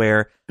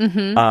elsewhere.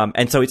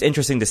 And so it's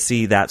interesting to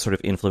see that sort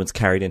of influence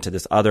carried into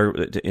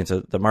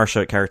into the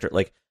Marcia character,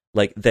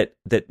 like that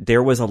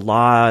there was a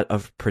lot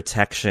of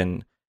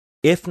protection,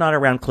 if not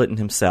around Clinton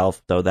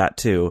himself, though that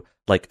too,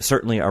 like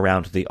certainly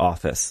around the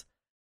office.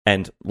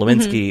 And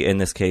Lewinsky, in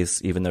this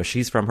case, even though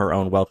she's from her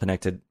own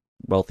well-connected,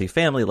 wealthy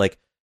family, like,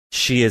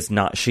 she is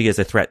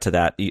a threat to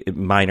that,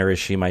 minor as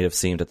she might have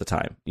seemed at the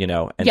time,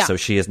 and so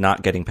she is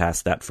not getting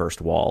past that first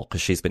wall because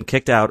she's been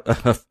kicked out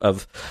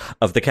of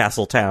the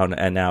castle town,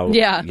 and now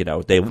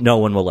no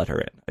one will let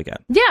her in again.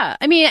 Yeah,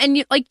 I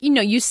mean,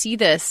 and you see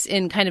this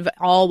in kind of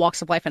all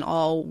walks of life and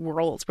all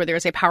worlds where there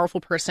is a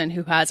powerful person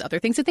who has other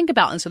things to think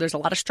about, and so there's a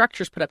lot of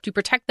structures put up to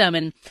protect them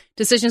and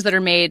decisions that are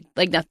made,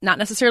 like, not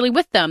necessarily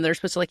with them. They're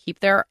supposed to, like,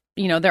 keep their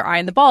eye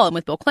on the ball. And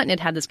with Bill Clinton, it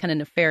had this kind of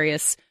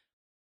nefarious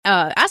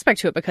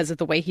aspect to it because of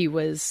the way he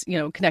was,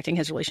 connecting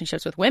his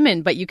relationships with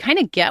women. But you kind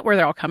of get where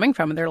they're all coming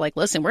from. And they're like,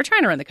 listen, we're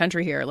trying to run the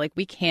country here. Like,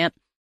 we can't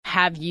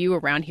have you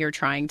around here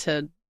trying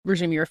to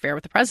resume your affair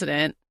with the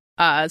president.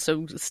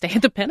 So stay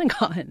at the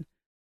Pentagon.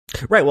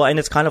 Right. Well, and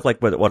it's kind of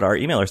like what our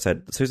emailer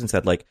said, Susan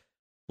said, like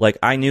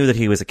I knew that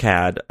he was a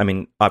cad. I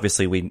mean,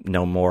 obviously we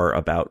know more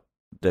about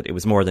that. It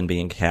was more than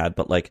being a cad,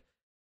 but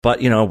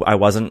I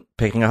wasn't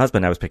picking a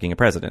husband. I was picking a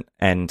president.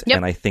 And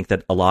I think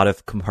that a lot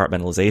of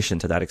compartmentalization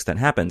to that extent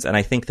happens. And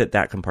I think that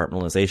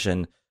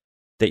compartmentalization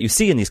that you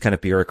see in these kind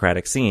of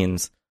bureaucratic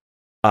scenes,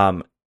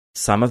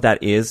 some of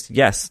that is,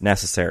 yes,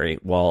 necessary.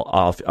 Well,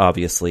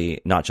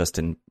 obviously not just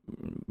in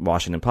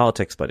Washington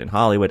politics, but in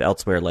Hollywood,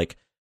 elsewhere, like,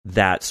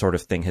 that sort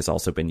of thing has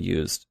also been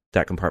used.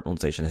 That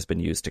compartmentalization has been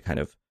used to kind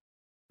of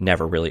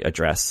never really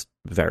address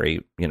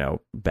very,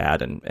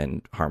 bad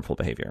and harmful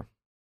behavior.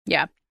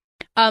 Yeah.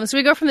 So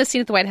we go from the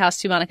scene at the White House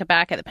to Monica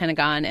back at the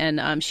Pentagon,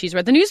 and she's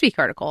read the Newsweek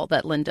article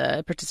that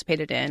Linda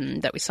participated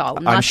in that we saw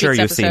in I'm sure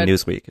you've seen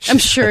Newsweek. I'm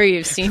sure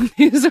you've seen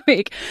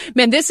Newsweek.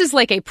 Man, this is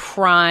like a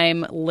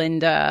prime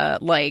Linda,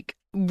 like,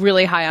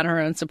 really high on her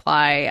own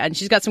supply, and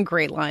she's got some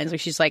great lines where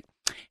she's like,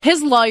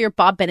 his lawyer,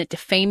 Bob Bennett,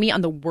 defamed me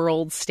on the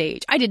world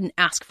stage. I didn't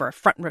ask for a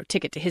front row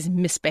ticket to his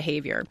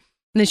misbehavior. And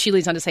then she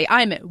leads on to say,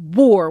 I'm at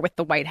war with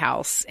the White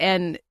House.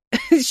 And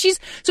she's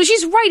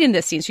right in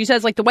this scene. She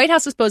says, like, the White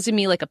House is supposed to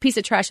me like a piece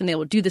of trash, and they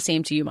will do the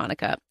same to you,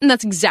 Monica. And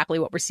that's exactly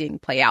what we're seeing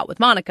play out with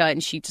Monica,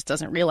 and she just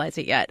doesn't realize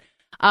it yet.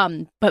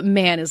 But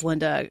man, is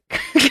Linda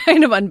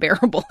kind of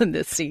unbearable in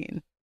this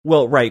scene.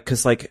 Well, right,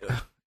 because like,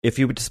 if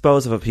you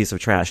dispose of a piece of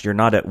trash, you're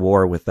not at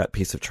war with that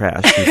piece of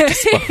trash. You've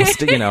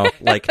disposed,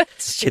 like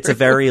it's a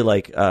very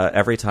like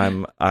every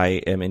time I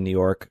am in New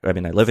York, I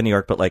mean, I live in New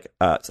York, but like,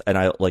 and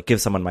I like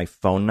give someone my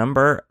phone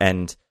number,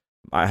 and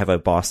I have a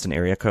Boston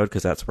area code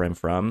because that's where I'm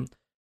from.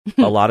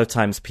 A lot of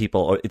times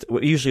people,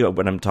 usually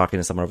when I'm talking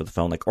to someone over the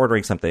phone, like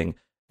ordering something,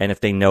 and if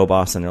they know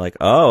Boston, they're like,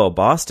 "Oh,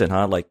 Boston,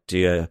 huh? Like, do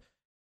you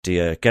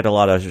get a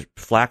lot of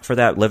flack for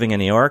that living in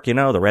New York,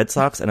 the Red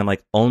Sox?" And I'm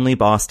like, only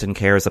Boston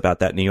cares about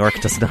that. New York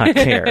does not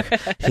care.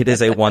 It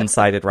is a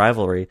one-sided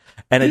rivalry.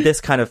 And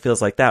this kind of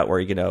feels like that,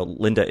 where,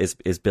 Linda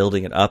is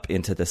building it up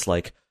into this,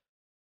 like,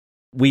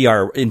 we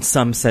are in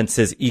some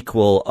senses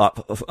equal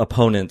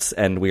opponents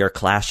and we are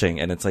clashing.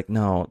 And it's like,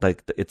 no,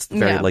 like, it's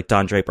very like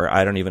Don Draper.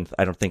 I don't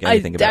think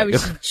anything about it. I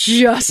was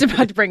just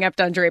about to bring up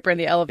Don Draper in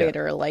the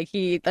elevator.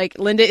 Yeah. Like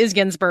Linda is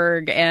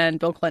Ginsburg and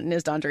Bill Clinton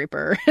is Don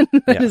Draper. I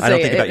don't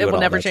think about you it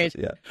will never change.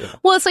 Yeah.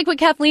 Well, it's like what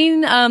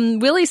Kathleen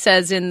Willie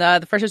says in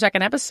the first or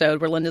second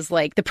episode, where Linda's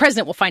like, the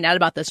president will find out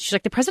about this. She's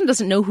like, the president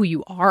doesn't know who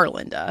you are,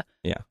 Linda.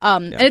 Yeah.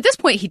 And at this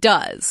point he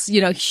does.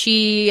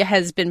 She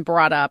has been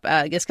brought up,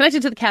 is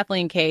connected to the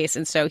Kathleen case.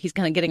 And so he's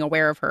kind of getting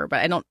aware of her,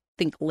 but I don't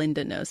think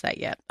Linda knows that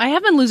yet. I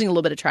have been losing a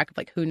little bit of track of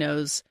like who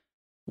knows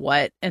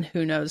what and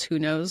who knows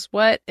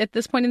what at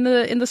this point in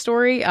the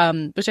story,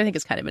 which I think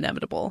is kind of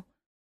inevitable.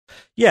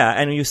 Yeah,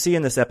 and you see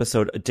in this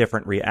episode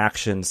different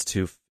reactions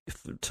to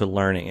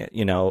learning it.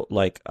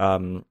 Like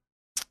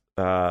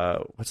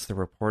what's the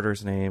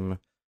reporter's name?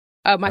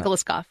 Michael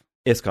Iskoff.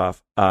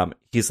 Iskoff.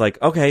 He's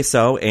like, okay,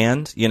 so,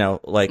 and,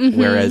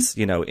 whereas,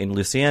 in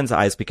Lucienne's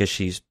eyes, because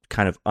she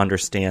kind of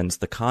understands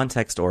the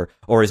context or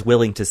is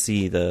willing to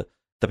see the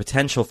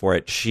potential for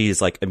it,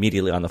 she's like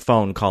immediately on the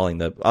phone calling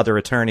the other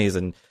attorneys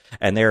and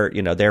they're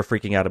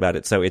freaking out about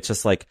it. So it's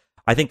just like,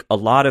 I think a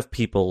lot of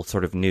people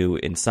sort of knew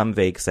in some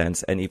vague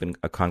sense and even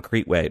a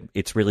concrete way.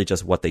 It's really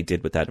just what they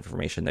did with that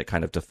information that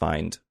kind of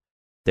defined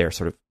their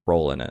sort of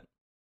role in it.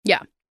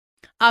 Yeah.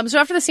 So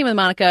after the scene with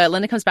Monica,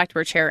 Linda comes back to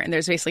her chair, and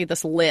there's basically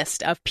this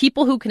list of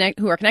people who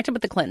are connected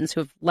with the Clintons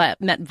who have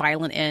met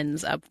violent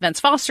ends. Vince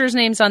Foster's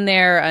name's on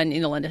there, and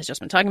Linda has just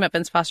been talking about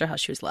Vince Foster, how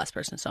she was the last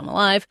person to saw him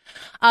alive.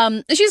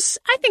 And she's,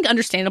 I think,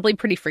 understandably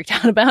pretty freaked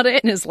out about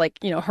it, and is like,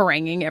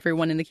 haranguing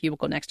everyone in the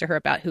cubicle next to her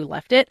about who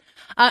left it.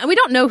 And we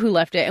don't know who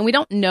left it, and we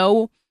don't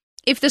know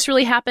if this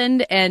really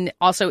happened, and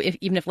also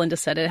even if Linda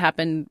said it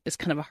happened, is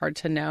kind of hard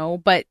to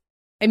know. But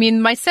I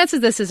mean, my sense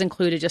of this is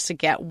included just to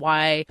get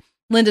why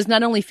Linda's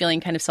not only feeling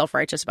kind of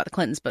self-righteous about the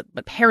Clintons, but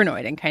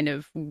paranoid and kind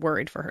of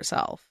worried for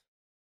herself.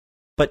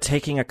 But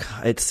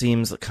it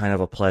seems kind of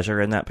a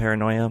pleasure in that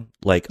paranoia.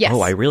 Like, yes.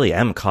 Oh, I really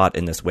am caught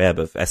in this web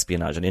of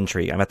espionage and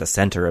intrigue. I'm at the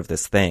center of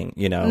this thing,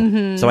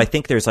 Mm-hmm. So I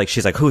think there's like,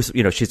 she's like,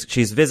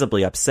 she's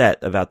visibly upset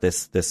about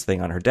this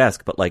thing on her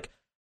desk. But like,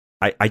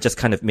 I just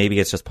kind of, maybe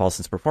it's just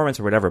Paulson's performance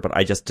or whatever, but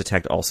I just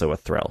detect also a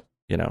thrill,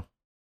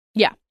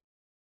 Yeah.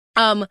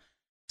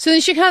 So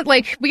then she kind of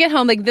like, we get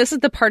home, like this is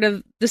the part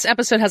of this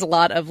episode has a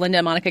lot of Linda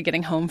and Monica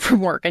getting home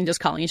from work and just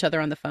calling each other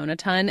on the phone a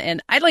ton.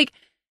 And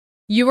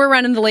you were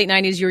around in the late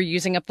 90s, you were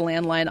using up the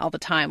landline all the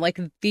time.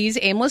 Like these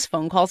aimless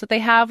phone calls that they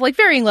have, like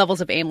varying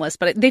levels of aimless,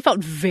 but they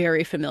felt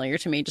very familiar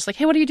to me. Just like,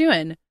 hey, what are you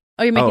doing?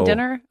 Oh, you're making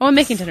dinner? Oh, I'm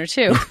making dinner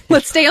too.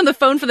 Let's stay on the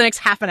phone for the next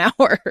half an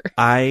hour.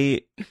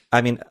 I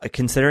mean,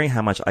 considering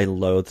how much I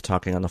loathe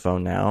talking on the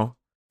phone now,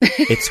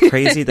 it's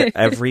crazy that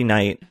every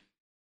night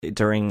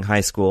during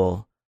high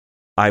school,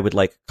 I would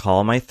like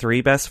call my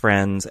 3 best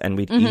friends and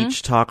we'd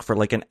each talk for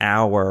like an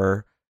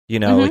hour,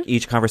 like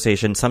each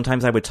conversation.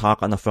 Sometimes I would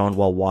talk on the phone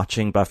while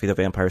watching Buffy the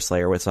Vampire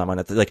Slayer with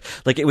someone.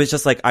 Like it was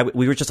just like,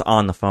 we were just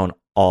on the phone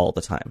all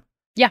the time.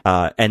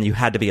 Yeah. And you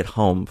had to be at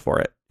home for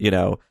it,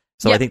 So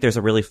yep. I think there's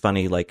a really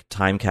funny like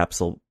time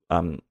capsule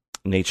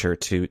nature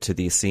to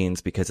these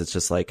scenes, because it's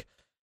just like,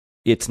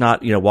 it's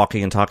not,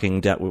 walking and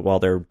talking while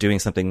they're doing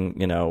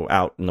something,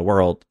 out in the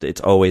world.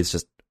 It's always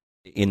just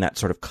in that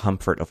sort of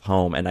comfort of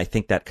home. And I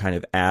think that kind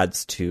of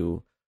adds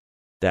to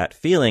that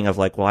feeling of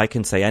like, well, I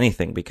can say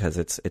anything because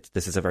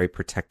this is a very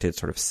protected,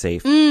 sort of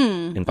safe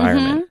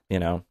environment,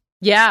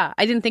 Yeah,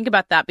 I didn't think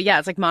about that. But yeah,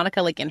 it's like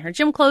Monica, like in her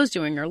gym clothes,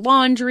 doing her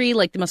laundry,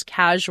 like the most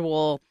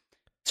casual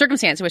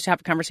circumstance in which to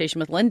have a conversation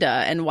with Linda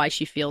and why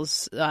she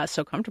feels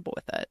so comfortable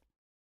with it.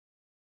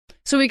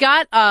 So we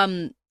got,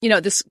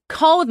 this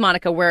call with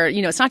Monica where,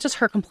 it's not just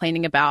her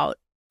complaining about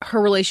her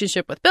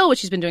relationship with Bill, which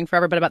she's been doing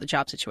forever, but about the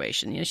job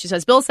situation. She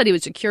says, Bill said he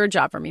would secure a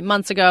job for me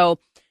months ago.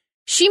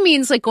 She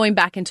means like going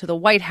back into the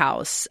White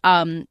House.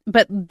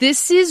 But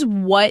this is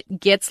what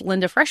gets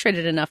Linda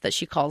frustrated enough that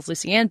she calls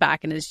Lucienne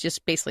back and is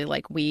just basically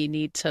like, we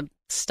need to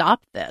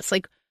stop this.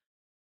 Like,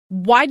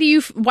 why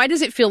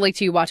does it feel like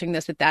to you watching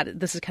this that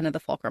this is kind of the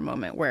fulcrum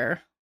moment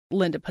where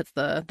Linda puts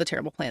the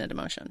terrible plan into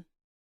motion?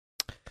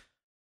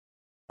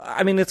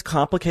 I mean, it's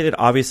complicated.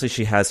 Obviously,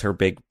 she has her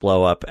big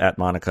blow up at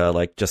Monica,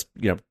 like just,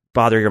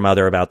 bother your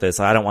mother about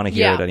this. I don't want to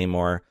hear it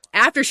anymore.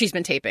 After she's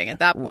been taping at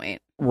that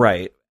point.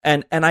 Right.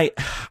 And I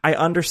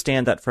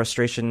understand that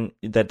frustration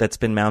that's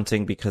been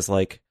mounting because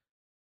like,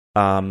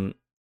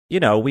 you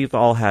know, we've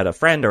all had a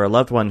friend or a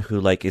loved one who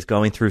like is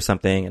going through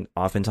something, and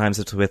oftentimes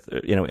it's with,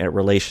 you know,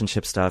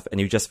 relationship stuff, and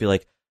you just feel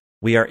like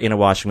we are in a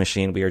washing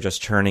machine. We are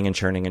just churning and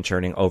churning and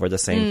churning over the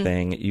same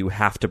thing. You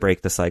have to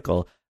break the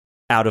cycle.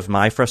 Out of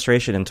my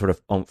frustration and sort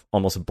of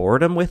almost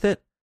boredom with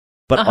it,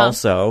 but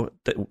also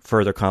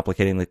further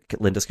complicating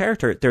Linda's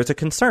character, there's a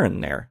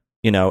concern there,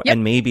 you know,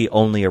 and maybe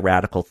only a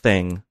radical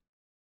thing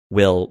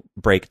will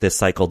break this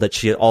cycle that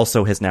she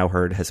also has now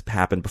heard has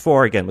happened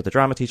before, again, with the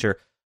drama teacher.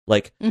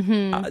 Like,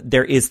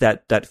 there is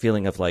that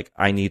feeling of like,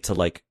 I need to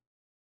like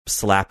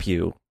slap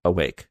you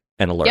awake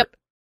and alert.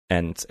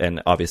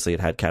 And obviously it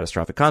had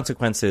catastrophic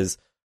consequences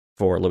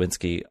for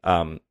Lewinsky.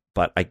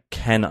 But I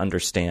can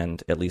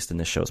understand, at least in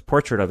the show's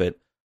portrait of it,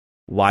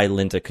 why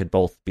Linda could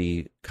both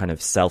be kind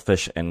of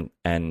selfish and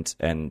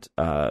you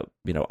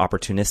know,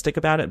 opportunistic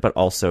about it, but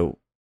also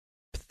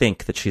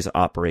think that she's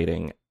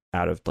operating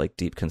out of like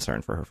deep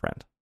concern for her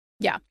friend.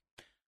 Yeah.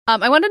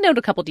 I want to note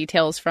a couple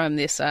details from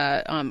this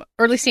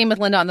early scene with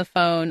Linda on the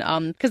phone,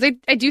 because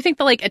I do think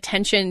the like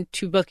attention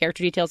to both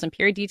character details and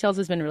period details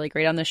has been really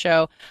great on the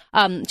show.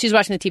 She's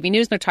watching the TV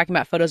news and they're talking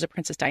about photos of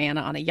Princess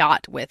Diana on a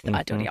yacht with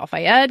Dodi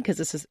Al-Fayed, because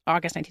this is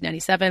August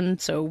 1997,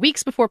 so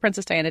weeks before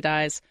Princess Diana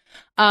dies.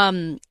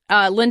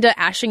 Linda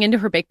ashing into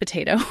her baked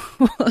potato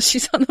while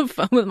she's on the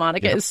phone with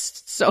Monica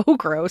is so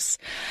gross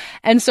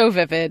and so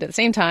vivid at the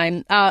same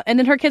time. And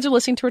then her kids are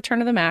listening to Return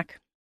of the Mac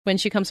when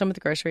she comes home with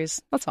the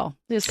groceries. That's all.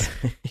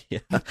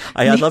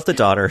 I love the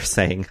daughter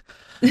saying,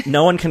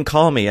 no one can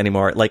call me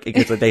anymore. Like,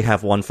 because they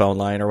have one phone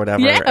line or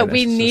whatever. Yeah,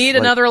 we need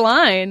another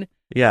line.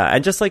 Yeah,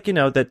 and just like, you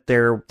know, that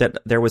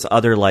there was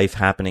other life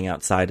happening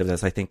outside of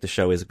this. I think the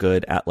show is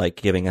good at like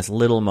giving us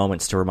little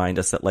moments to remind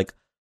us that like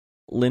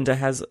Linda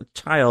has a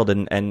child,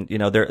 and you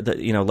know,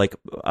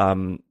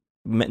 the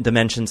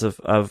mentions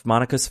of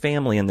Monica's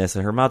family in this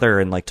and her mother,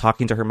 and like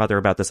talking to her mother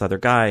about this other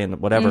guy and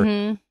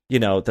whatever, you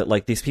know, that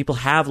like these people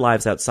have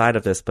lives outside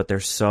of this, but they're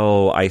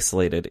so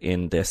isolated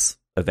in this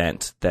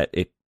event that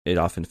it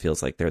often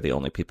feels like they're the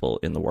only people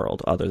in the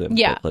world other than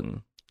Bill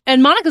Clinton.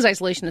 And Monica's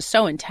isolation is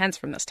so intense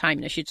from this time.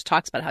 You know, she just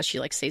talks about how she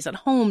like stays at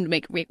home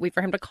to wait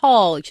for him to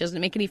call. Like, she doesn't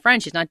make any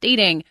friends. She's not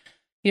dating.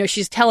 You know,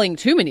 she's telling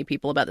too many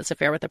people about this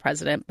affair with the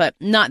president, but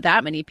not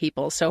that many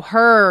people. So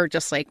her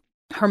just like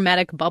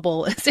hermetic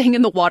bubble staying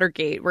in the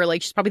Watergate, where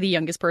like she's probably the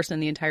youngest person in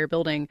the entire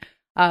building.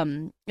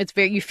 It's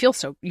very, you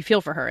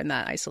feel for her in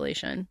that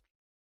isolation.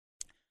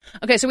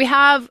 Okay, so we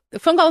have a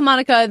phone call with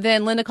Monica,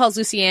 then Linda calls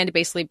Lucianne to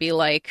basically be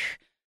like,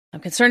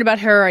 I'm concerned about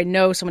her. I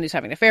know someone who's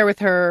having an affair with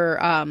her.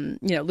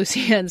 You know,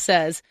 Lucianne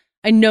says,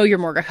 I know you're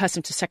more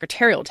accustomed to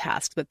secretarial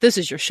tasks, but this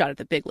is your shot at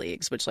the big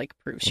leagues, which like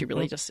proves she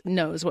really just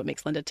knows what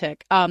makes Linda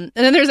tick. And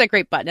then there's that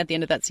great button at the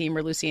end of that scene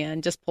where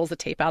Lucianne just pulls the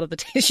tape out of the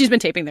tape. She's been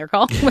taping their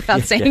call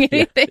without saying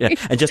anything. Yeah.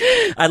 And just,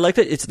 I like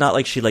that it's not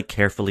like she like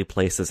carefully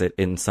places it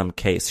in some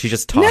case. She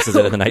just tosses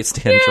it in the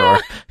nightstand drawer.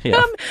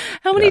 Yeah.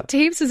 How many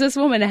tapes does this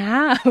woman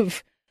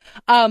have?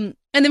 And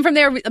then from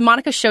there,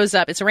 Monica shows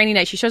up. It's a rainy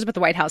night. She shows up at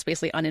the White House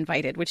basically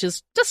uninvited, which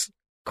is just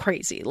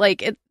crazy.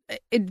 Like,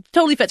 it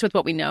totally fits with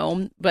what we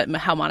know, but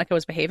how Monica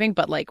was behaving.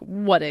 But like,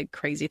 what a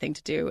crazy thing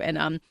to do.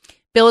 And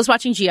Bill is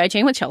watching G.I.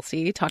 Jane with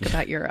Chelsea. Talk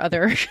about your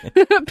other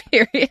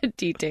period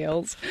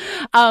details.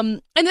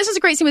 And this is a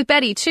great scene with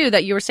Betty too,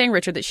 that you were saying,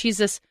 Richard, that she's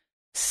this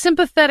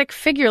sympathetic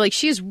figure. Like,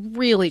 she's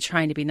really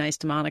trying to be nice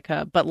to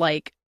Monica, but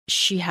like,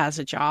 she has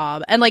a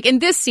job. And like in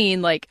this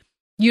scene, like,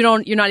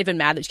 you're not even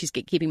mad that she's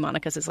keeping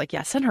Monica. Says like,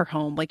 yeah, send her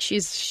home. Like,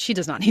 she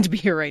does not need to be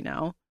here right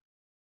now.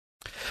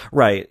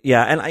 Right.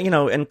 Yeah. And, you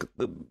know, and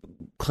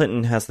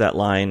Clinton has that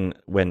line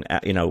when,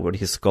 you know, when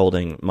he's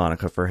scolding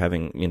Monica for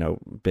having, you know,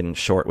 been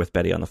short with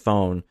Betty on the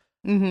phone,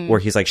 where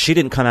he's like, she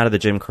didn't come out of the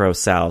Jim Crow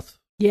South.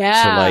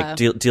 Yeah. To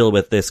like deal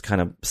with this kind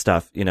of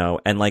stuff, you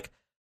know, and like,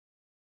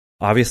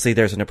 obviously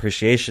there's an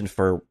appreciation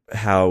for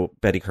how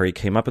Betty Curry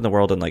came up in the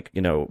world and like,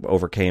 you know,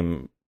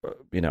 overcame,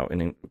 you know,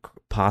 an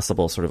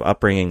impossible sort of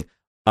upbringing.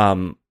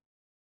 But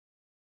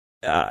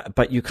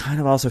you kind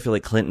of also feel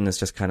like Clinton is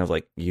just kind of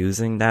like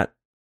using that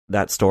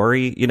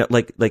story, you know,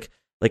 like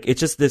it's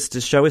just this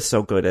show is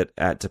so good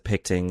at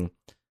depicting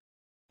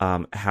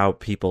how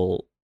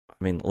people,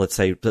 I mean, let's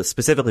say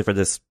specifically for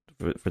this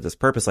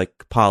purpose,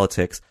 like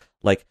politics,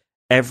 like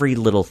every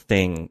little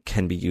thing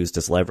can be used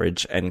as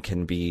leverage and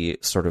can be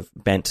sort of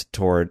bent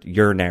toward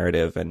your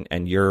narrative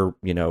and your,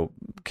 you know,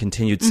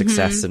 continued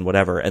success and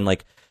whatever. And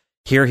like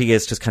here he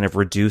is just kind of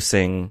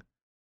reducing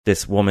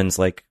this woman's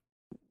like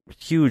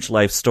huge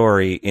life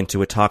story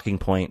into a talking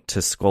point to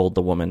scold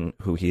the woman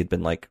who he had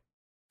been like,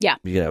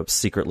 you know,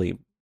 secretly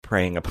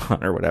preying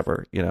upon or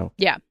whatever, you know?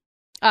 Yeah.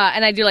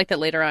 And I do like that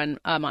later on,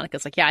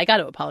 Monica's like, yeah, I got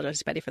to apologize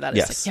to Betty for that.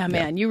 It's like, yeah,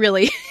 man, you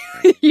really,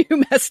 you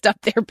messed up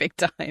there big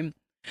time.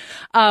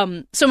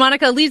 So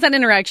Monica leaves that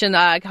interaction,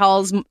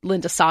 calls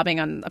Linda sobbing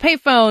on a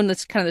payphone.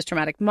 It's kind of this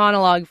dramatic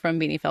monologue from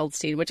Beanie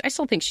Feldstein, which I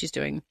still think she's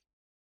doing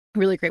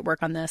really great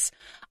work on this.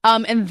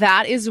 And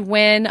that is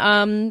when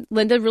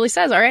Linda really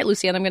says, all right,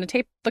 Lucianne, I'm going to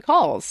tape the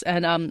calls.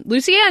 And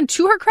Lucianne,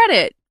 to her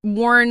credit,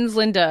 warns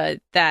Linda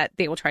that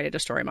they will try to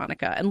destroy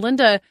Monica. And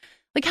Linda,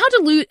 Like,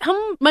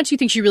 how much do you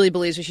think she really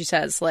believes when she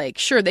says, like,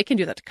 sure, they can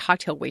do that to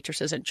cocktail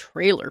waitresses and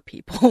trailer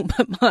people,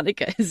 but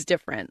Monica is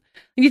different?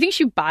 Do you think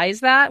she buys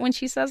that when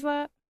she says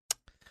that?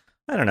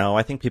 I don't know.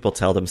 I think people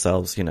tell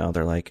themselves,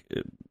 they're like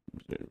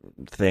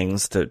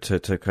things to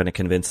kind of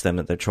convince them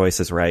that their choice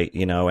is right,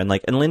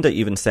 and Linda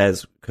even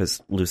says,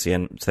 because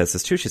Lucienne says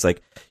this too, she's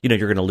like, you're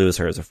going to lose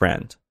her as a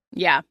friend.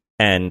 Yeah.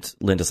 And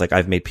Linda's like,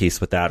 I've made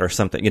peace with that or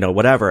something,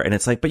 whatever. And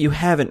it's like, but you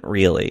haven't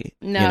really,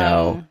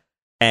 No.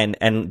 And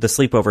the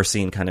sleepover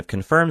scene kind of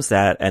confirms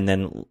that. And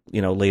then,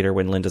 later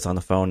when Linda's on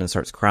the phone and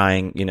starts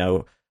crying,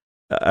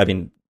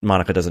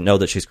 Monica doesn't know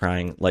that she's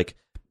crying. Like,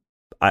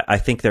 I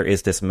think there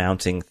is this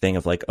mounting thing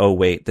of like, oh,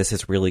 wait, this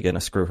is really going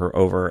to screw her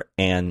over.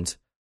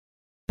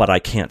 But I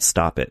can't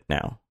stop it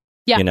now.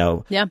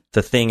 Yeah. Yeah.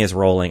 The thing is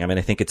rolling.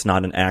 I think it's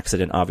not an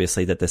accident,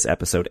 obviously, that this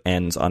episode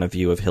ends on a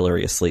view of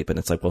Hillary asleep. And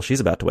it's like, well, she's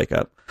about to wake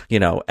up,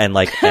 and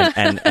like,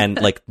 and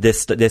like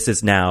this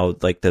is now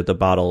like the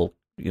bottle,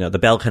 the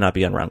bell cannot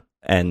be unrung.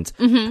 And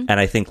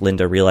I think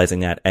Linda realizing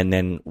that and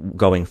then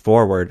going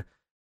forward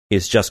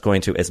is just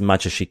going to, as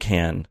much as she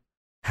can,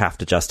 have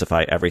to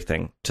justify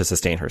everything to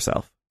sustain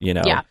herself,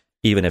 Yeah.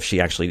 Even if she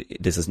actually,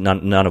 this is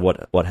none of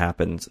what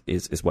happened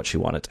is what she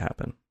wanted to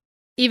happen.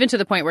 Even to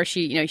the point where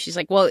she, she's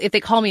like, well, if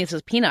they call me a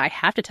subpoena, I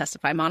have to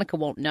testify. Monica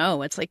won't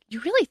know. It's like,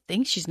 you really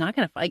think she's not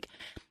going to, like,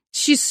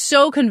 she's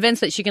so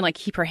convinced that she can, like,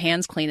 keep her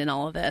hands clean in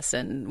all of this.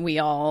 And we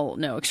all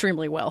know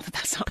extremely well that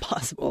that's not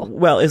possible.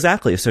 Well,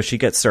 exactly. So she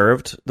gets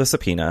served the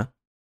subpoena.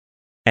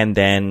 And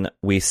then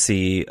we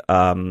see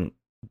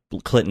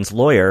Clinton's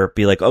lawyer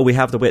be like, oh, we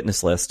have the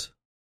witness list.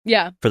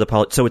 Yeah. For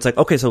the so it's like,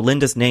 okay, so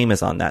Linda's name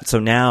is on that. So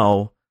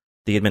now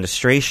the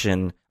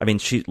administration,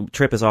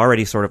 Tripp is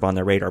already sort of on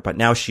their radar, but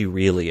now she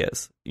really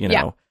is,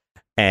 Yeah.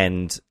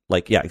 And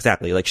like, yeah,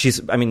 exactly. Like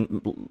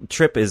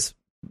Tripp is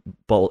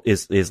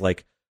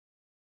like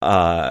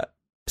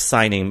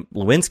signing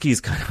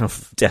Lewinsky's kind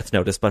of death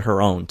notice, but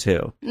her own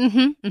too.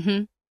 Mm-hmm.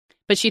 Mm-hmm.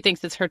 But she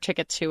thinks it's her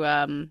ticket to,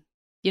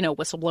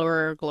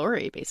 whistleblower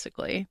glory,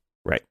 basically.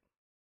 Right.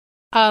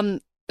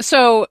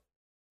 So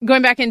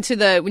going back into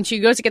when she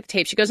goes to get the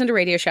tape, she goes into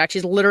Radio Shack.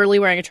 She's literally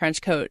wearing a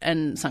trench coat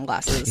and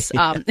sunglasses.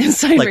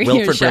 Inside like Radio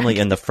Wilford Shack. Brimley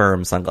in The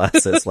Firm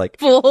sunglasses, like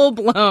full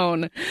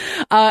blown.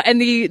 And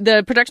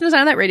the production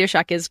design of that Radio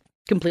Shack is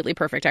completely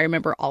perfect. I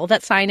remember all of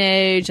that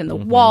signage and the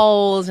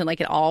walls, and like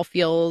it all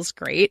feels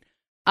great.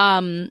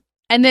 And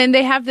then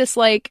they have this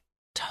like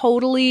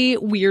totally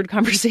weird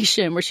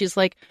conversation where she's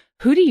like,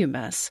 "Who do you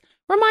miss?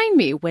 Remind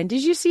me, when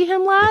did you see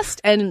him last?"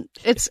 And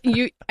it's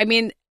you.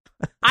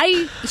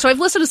 So I've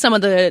listened to some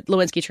of the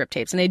Lewinsky Tripp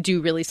tapes, and they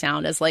do really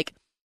sound as like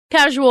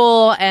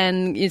casual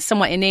and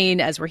somewhat inane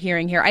as we're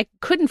hearing here. I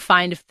couldn't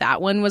find if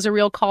that one was a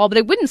real call, but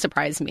it wouldn't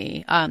surprise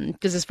me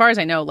because as far as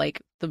I know,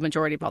 like the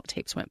majority of all the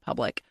tapes went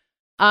public.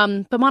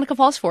 But Monica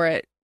falls for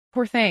it.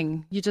 Poor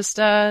thing. You just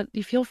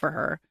you feel for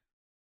her.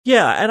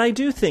 Yeah, and I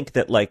do think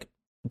that like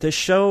the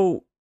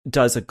show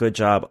does a good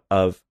job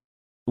of.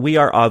 We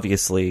are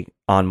obviously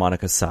on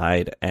Monica's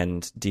side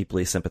and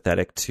deeply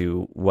sympathetic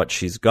to what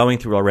she's going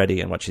through already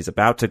and what she's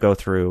about to go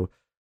through.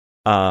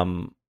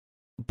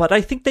 But I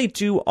think they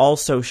do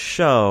also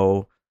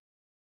show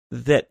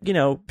that,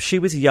 she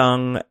was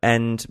young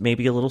and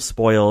maybe a little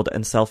spoiled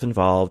and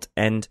self-involved.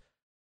 And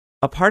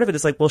a part of it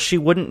is like, well, she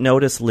wouldn't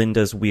notice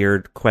Linda's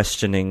weird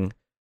questioning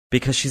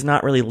because she's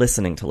not really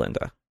listening to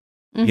Linda,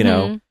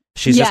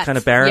 She's just kind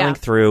of barreling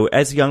through,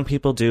 as young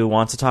people do,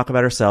 wants to talk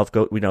about herself,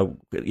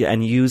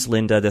 and use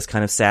Linda, this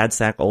kind of sad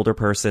sack older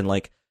person,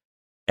 like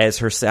as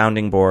her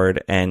sounding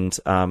board and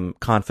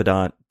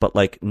confidant, but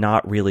like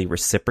not really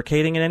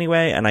reciprocating in any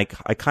way. And I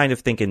kind of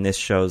think in this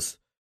show's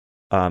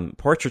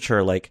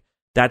portraiture, like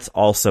that's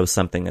also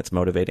something that's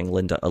motivating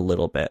Linda a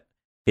little bit,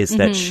 is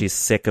that she's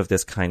sick of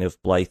this kind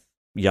of blithe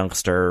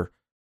youngster,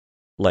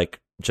 like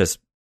just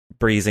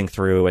breezing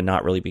through and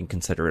not really being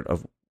considerate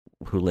of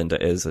who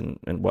Linda is and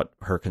what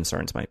her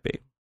concerns might be.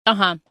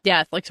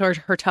 Yeah, like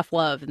her tough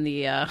love in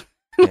the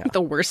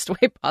the worst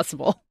way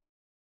possible.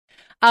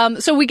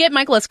 So we get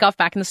Mike Liskoff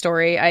back in the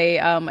story.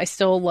 I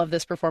still love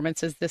this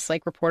performance as this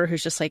like reporter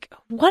who's just like,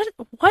 what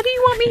do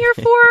you want me here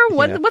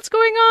for? What's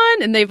going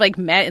on? And they've like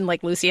met in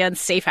like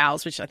Lucienne's safe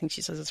house, which I think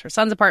she says is her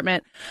son's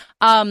apartment.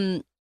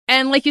 And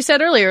like you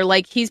said earlier,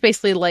 like he's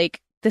basically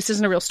like, this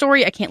isn't a real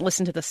story. I can't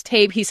listen to this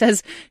tape. He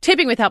says,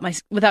 taping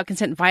without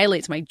consent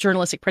violates my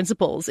journalistic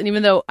principles. And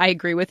even though I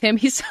agree with him,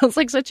 he sounds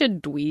like such a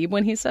dweeb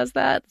when he says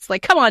that. It's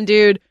like, come on,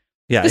 dude.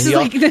 Yeah, this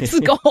is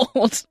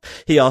gold.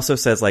 He also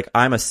says, like,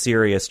 I'm a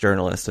serious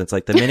journalist. It's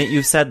like the minute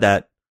you said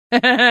that,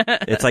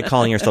 it's like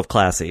calling yourself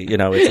classy.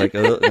 It's like,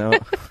 no.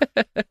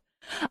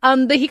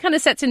 But he kind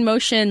of sets in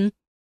motion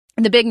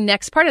the big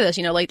next part of this,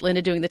 like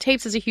Linda doing the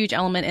tapes is a huge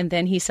element. And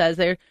then he says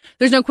there's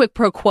no quid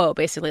pro quo,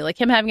 basically, like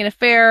him having an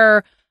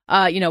affair.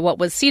 What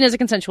was seen as a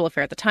consensual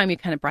affair at the time, you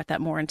kind of brought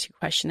that more into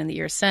question in the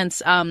years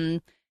since.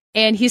 And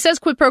he says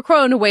quid pro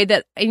quo in a way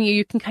that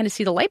you can kind of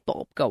see the light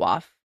bulb go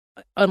off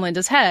on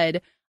Linda's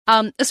head.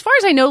 As far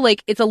as I know,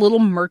 like it's a little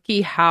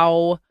murky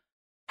how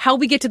how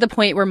we get to the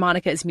point where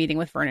Monica is meeting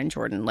with Vernon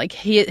Jordan. Like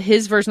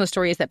his version of the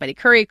story is that Betty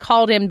Curry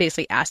called him,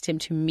 basically asked him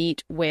to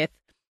meet with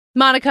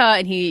Monica,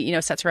 and he,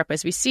 sets her up,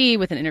 as we see,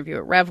 with an interview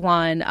at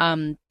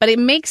Revlon. But it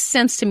makes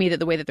sense to me that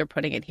the way that they're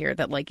putting it here,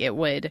 that like it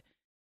would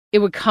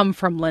come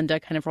from Linda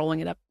kind of rolling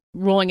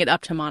it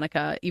up to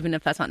Monica, even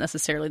if that's not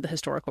necessarily the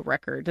historical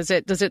record. Does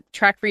it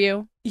track for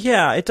you?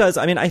 Yeah, it does.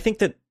 I mean, I think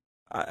that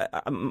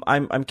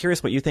I'm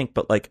curious what you think,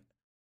 but like,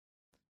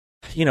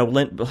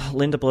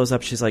 Linda blows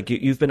up. She's like,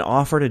 "You've been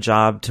offered a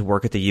job to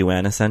work at the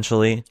UN,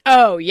 essentially."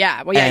 Oh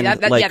yeah, well yeah,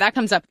 that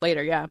comes up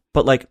later. Yeah,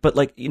 but like,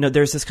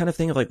 there's this kind of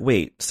thing of like,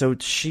 wait, so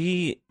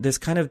this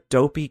kind of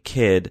dopey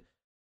kid,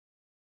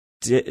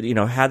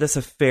 had this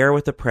affair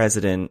with the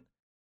president,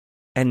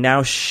 and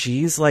now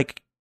she's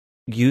like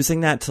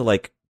using that to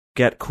like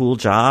get cool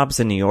jobs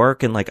in New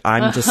York, and like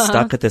I'm just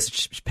stuck at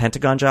this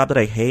Pentagon job that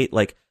I hate.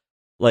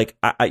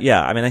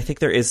 I think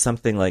there is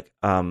something like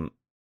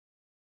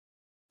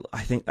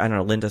I don't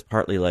know, Linda's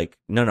partly like,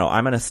 no,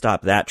 I'm going to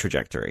stop that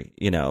trajectory,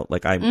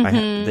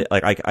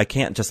 I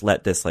can't just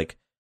let this, like,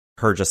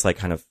 her just, like,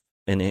 kind of,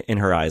 in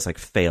her eyes, like,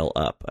 fail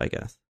up, I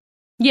guess.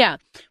 Yeah.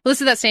 Well, this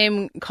is that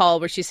same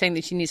call where she's saying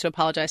that she needs to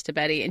apologize to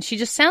Betty, and she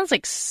just sounds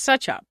like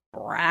such a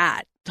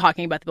brat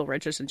talking about the Bill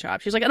Richardson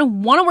job. She's like, I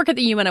don't want to work at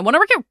the UN. I want to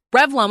work at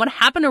Revlon. What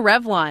happened to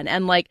Revlon?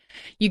 And, like,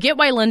 you get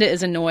why Linda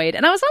is annoyed.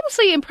 And I was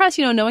honestly impressed,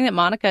 knowing that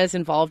Monica is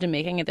involved in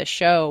making it this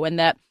show, and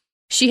that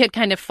she had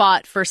kind of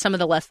fought for some of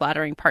the less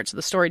flattering parts of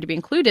the story to be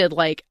included.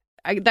 Like,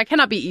 that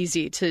cannot be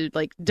easy to,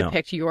 like,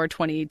 depict your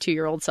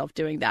 22-year-old self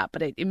doing that.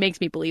 But it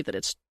makes me believe that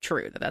it's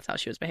true, that that's how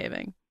she was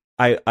behaving.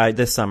 I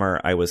this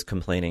summer, I was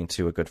complaining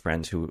to a good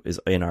friend who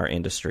is in our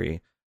industry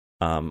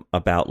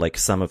about, like,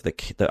 some of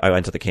I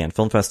went to the Cannes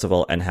Film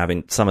Festival, and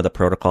having some of the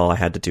protocol I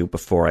had to do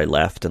before I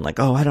left, and like,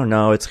 oh, I don't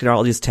know, it's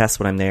all these tests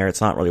when I'm there,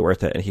 it's not really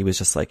worth it. And he was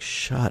just like,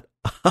 shut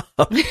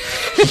up.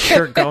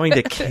 You're going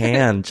to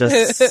Cannes,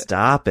 just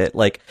stop it.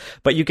 Like,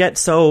 but you get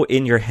so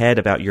in your head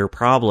about your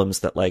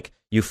problems that, like,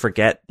 you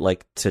forget,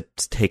 like, to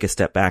take a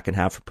step back and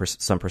have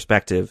some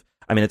perspective.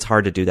 I mean, it's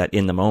hard to do that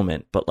in the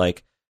moment, but,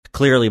 like,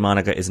 clearly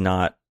Monica is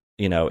not,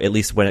 at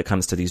least when it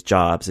comes to these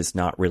jobs, is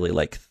not really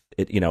like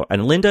it,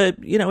 and Linda,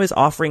 is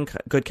offering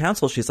good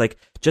counsel. She's like,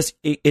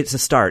 it's a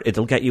start.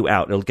 It'll get you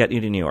out. It'll get you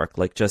to New York.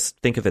 Like, just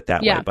think of it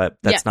that way. But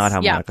that's not how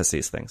Monica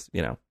sees things,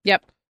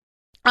 Yep.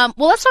 Well,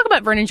 let's talk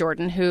about Vernon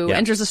Jordan, who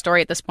enters the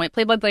story at this point,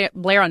 played by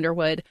Blair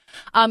Underwood.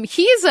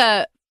 He is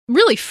a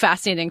really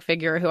fascinating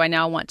figure who I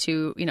now want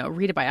to,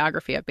 read a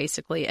biography of,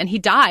 basically. And he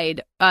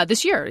died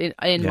this year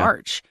in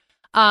March.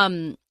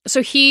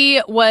 So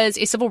he was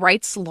a civil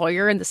rights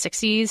lawyer in the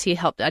 60s. He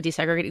helped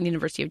desegregate the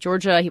University of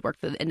Georgia. He worked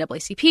for the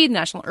NAACP, the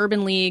National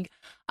Urban League.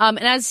 And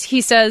as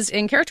he says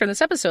in character in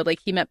this episode, like,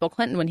 he met Bill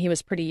Clinton when he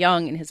was pretty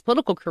young in his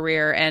political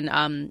career.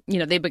 And,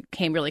 they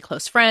became really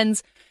close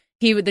friends.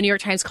 The New York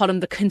Times called him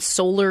the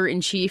consoler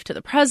in chief to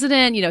the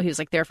president. He was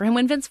like there for him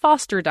when Vince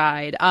Foster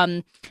died.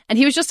 And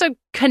he was just a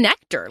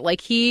connector.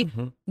 Like, he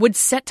would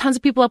set tons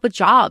of people up with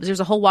jobs. There's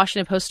a whole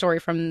Washington Post story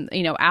from,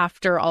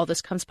 after all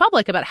this comes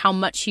public about how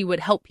much he would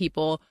help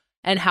people,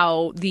 and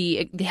how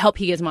the help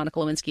he gives Monica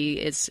Lewinsky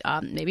is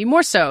maybe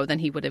more so than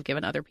he would have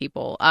given other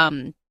people.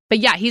 But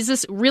yeah, he's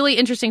this really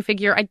interesting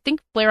figure. I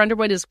think Blair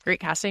Underwood is great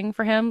casting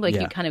for him. Like,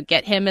 you kind of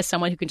get him as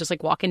someone who can just,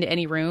 like, walk into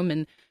any room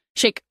and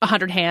shake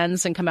 100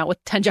 hands and come out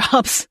with 10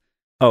 jobs.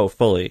 Oh,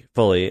 fully.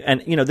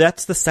 And,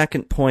 that's the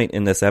second point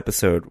in this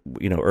episode,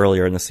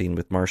 earlier in the scene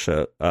with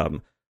Marcia.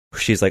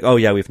 She's like, oh,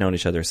 yeah, we've known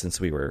each other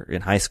since we were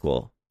in high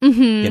school,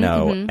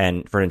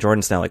 and Vernon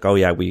Jordan's now like, oh,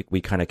 yeah,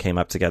 we kind of came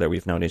up together.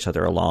 We've known each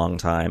other a long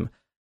time.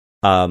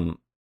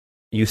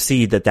 You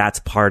see that that's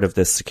part of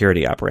this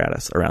security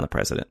apparatus around the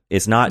president.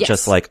 It's not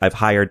just like, I've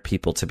hired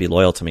people to be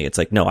loyal to me. It's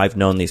like, no, I've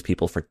known these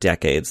people for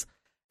decades,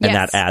 and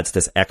that adds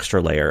this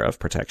extra layer of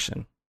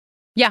protection.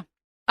 Yeah.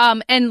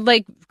 And,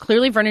 like,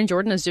 clearly Vernon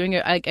Jordan is doing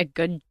a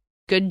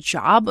good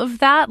job of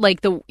that.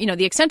 Like, the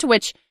extent to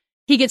which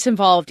he gets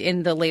involved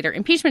in the later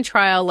impeachment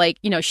trial, like,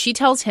 she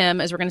tells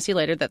him, as we're going to see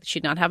later, that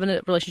she'd not have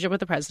a relationship with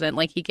the president.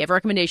 Like, he gave a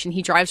recommendation.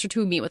 He drives her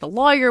to meet with a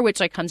lawyer, which,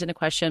 like, comes into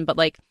question. But,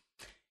 like,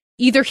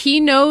 either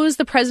he knows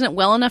the president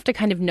well enough to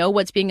kind of know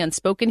what's being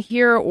unspoken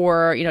here,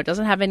 or,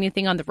 doesn't have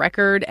anything on the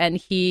record. And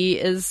he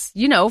is,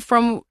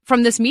 from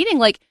this meeting,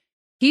 like,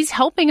 he's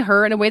helping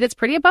her in a way that's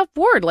pretty above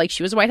board. Like,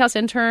 she was a White House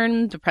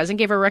intern. The president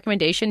gave her a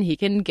recommendation. He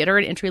can get her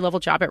an entry-level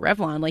job at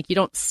Revlon. Like, you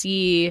don't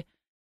see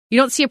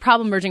a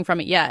problem emerging from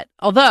it yet.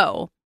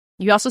 Although,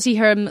 you also see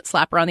him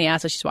slap her on the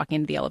ass as she's walking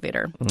into the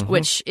elevator,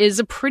 which is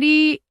a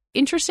pretty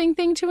interesting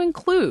thing to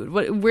include.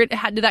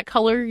 Did that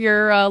color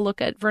your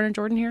look at Vernon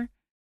Jordan here?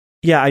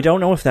 Yeah, I don't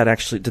know if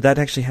did that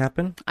actually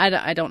happen?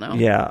 I don't know.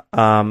 Yeah.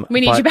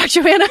 We need you back,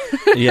 Joanna.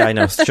 Yeah, I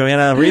know.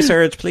 Joanna,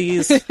 research,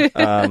 please.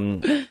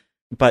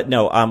 But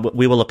no,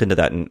 we will look into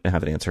that and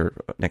have an answer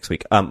next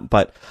week. Yeah,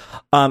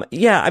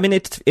 I mean,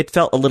 it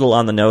felt a little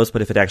on the nose,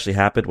 but if it actually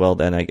happened, well,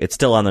 then it's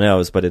still on the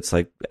nose, but it's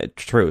like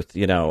truth,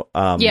 Yeah,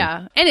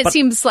 and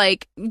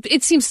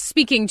it seems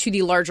speaking to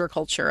the larger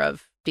culture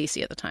of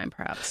DC at the time,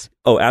 perhaps.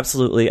 Oh,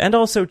 absolutely. And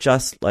also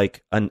just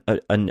like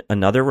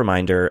another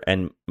reminder,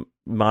 and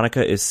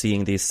Monica is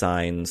seeing these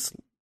signs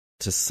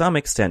to some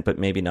extent, but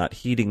maybe not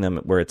heeding them,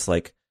 where it's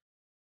like,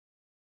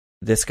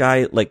 this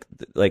guy,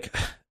 like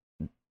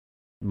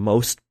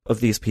most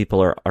of these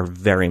people are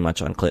very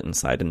much on Clinton's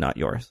side and not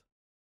yours,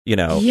 you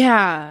know?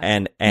 Yeah.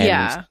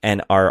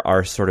 And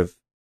are sort of,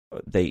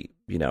 they,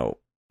 you know,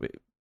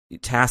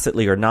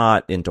 tacitly or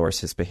not endorse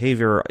his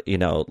behavior, you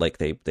know, like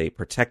they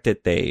protect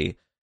it, they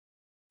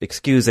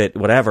excuse it,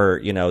 whatever,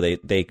 you know,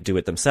 they do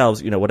it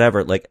themselves, you know,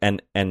 whatever. Like,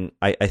 and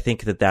I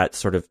think that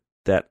sort of,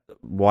 that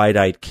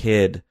wide-eyed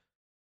kid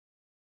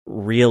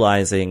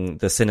realizing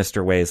the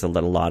sinister ways that a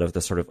lot of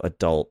the sort of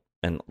adult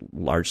and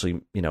largely,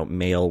 you know,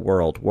 male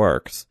world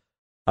works,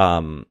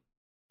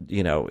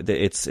 you know,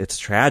 it's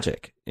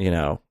tragic, you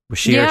know.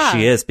 She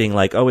is being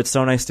like, oh, it's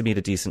so nice to meet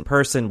a decent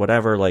person,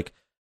 whatever, like,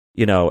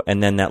 you know,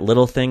 and then that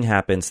little thing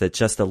happens that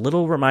just a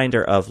little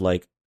reminder of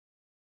like,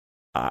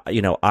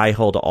 you know, I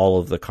hold all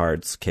of the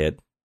cards, kid,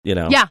 you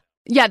know.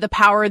 Yeah, the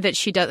power that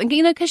she does,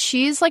 you know, because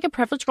she's like a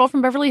privileged girl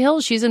from Beverly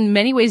Hills. She's in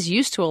many ways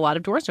used to a lot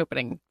of doors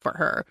opening for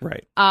her.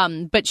 Right.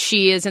 But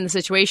she is in the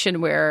situation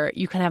where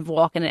you kind of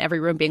walk in every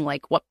room being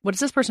like, what does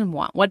this person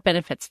want? What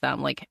benefits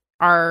them? Like,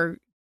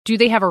 do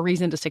they have a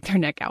reason to stick their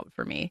neck out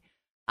for me?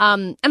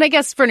 And I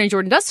guess Vernon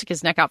Jordan does stick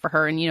his neck out for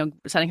her and, you know,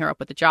 setting her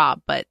up with a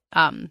job. But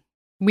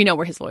we know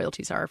where his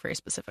loyalties are very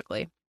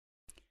specifically.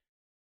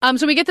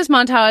 So we get this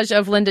montage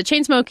of Linda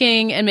chain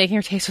smoking and making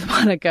her taste with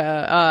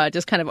Monica,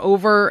 just kind of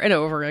over and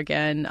over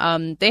again.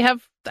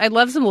 I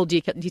love some little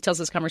details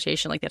of this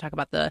conversation. Like they talk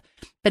about the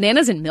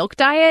bananas and milk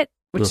diet,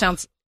 which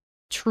sounds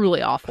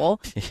truly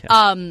awful.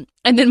 Yeah.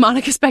 And then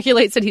Monica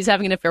speculates that he's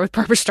having an affair with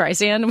Barbra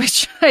Streisand,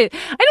 which I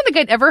don't think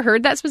I'd ever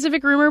heard that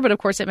specific rumor, but of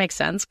course it makes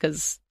sense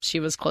because she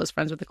was close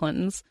friends with the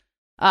Clintons.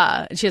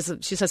 And she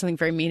says something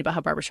very mean about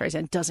how Barbra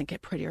Streisand doesn't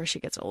get prettier as she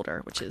gets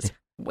older, which is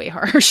way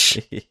harsh.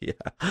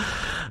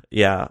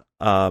 Yeah.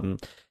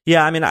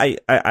 I mean,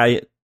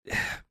 I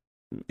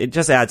it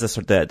just adds a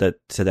sort of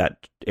to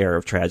that air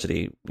of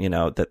tragedy, you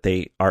know, that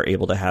they are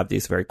able to have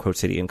these very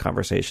quotidian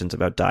conversations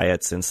about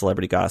diets and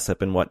celebrity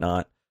gossip and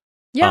whatnot.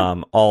 Yeah.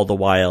 All the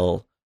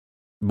while,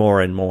 more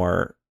and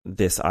more,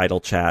 this idle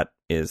chat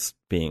is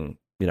being,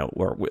 you know,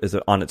 or is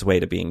on its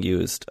way to being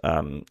used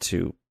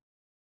to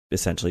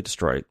essentially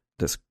destroy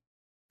this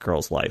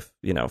girl's life,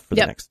 you know, for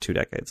the next 2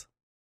 decades.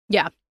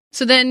 Yeah.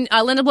 So then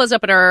Linda blows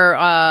up at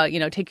her, you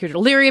know, take your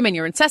delirium and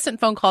your incessant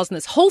phone calls and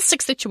this whole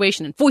sick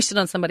situation and foist it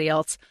on somebody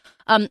else.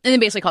 And then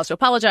basically calls to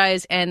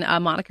apologize. And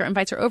Monica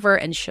invites her over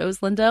and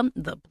shows Linda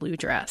the blue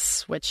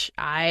dress, which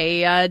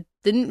I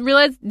didn't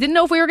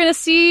know if we were going to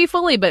see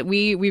fully. But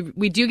we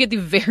do get the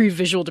very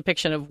visual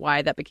depiction of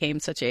why that became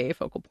such a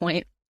focal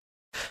point.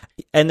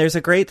 And there's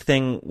a great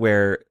thing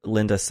where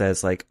Linda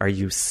says, like, are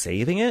you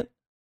saving it?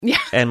 Yeah.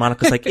 And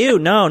Monica's like, ew,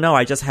 no,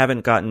 I just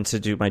haven't gotten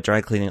to do my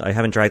dry cleaning. I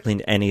haven't dry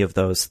cleaned any of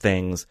those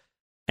things.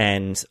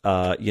 And,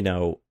 you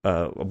know,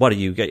 what do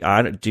you get?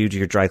 I do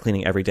your dry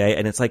cleaning every day.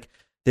 And it's like,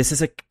 this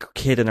is a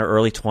kid in her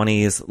early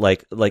 20s.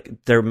 Like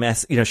they're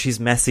you know,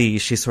 she's messy.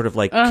 She's sort of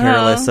like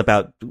careless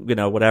about, you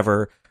know,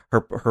 whatever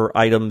her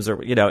items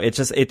or, you know, it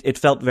just, it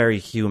felt very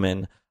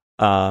human.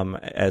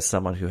 As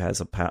someone who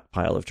has a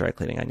pile of dry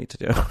cleaning I need to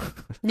do.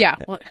 Yeah.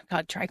 Well,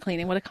 God, dry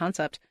cleaning. What a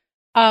concept.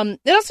 It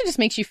also just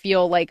makes you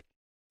feel like,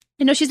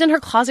 you know, she's in her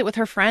closet with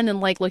her friend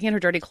and like looking at her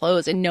dirty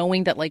clothes and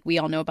knowing that like we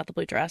all know about the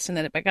blue dress and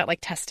that it got like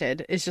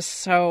tested is just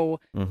so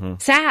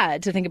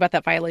sad to think about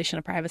that violation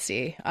of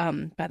privacy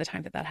by the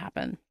time that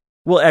happened.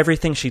 Well,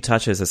 everything she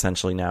touches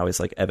essentially now is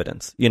like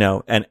evidence, you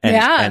know, and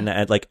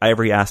like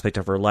every aspect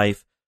of her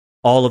life,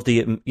 all of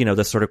the, you know,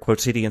 the sort of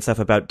quotidian stuff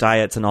about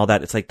diets and all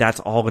that. It's like, that's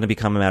all going to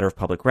become a matter of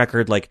public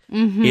record. Like,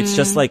 it's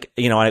just like,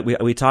 you know,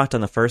 we talked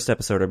on the first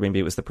episode, or maybe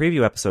it was the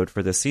preview episode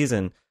for this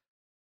season,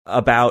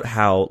 about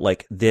how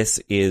like this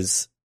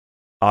is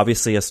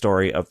obviously a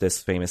story of this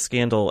famous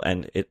scandal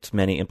and its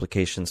many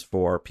implications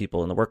for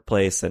people in the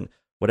workplace and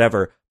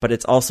whatever, but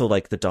it's also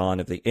like the dawn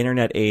of the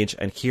internet age,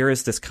 and here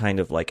is this kind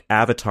of like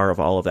avatar of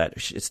all of that.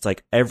 It's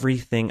like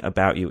everything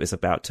about you is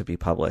about to be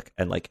public,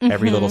 and like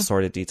every little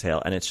sordid detail,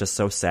 and it's just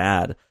so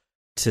sad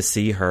to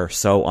see her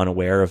so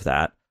unaware of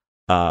that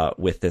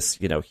with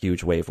this, you know,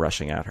 huge wave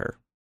rushing at her.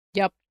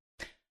 Yep.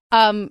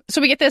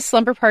 So we get this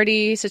slumber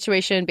party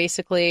situation,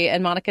 basically,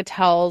 and Monica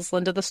tells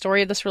Linda the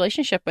story of this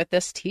relationship with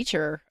this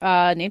teacher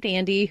named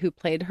Andy, who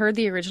played her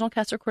the original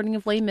cast recording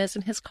of Les Mis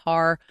in his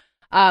car.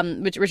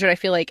 Which, Richard, I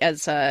feel like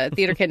as a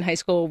theater kid in high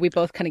school, we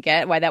both kind of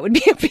get why that would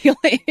be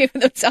appealing, even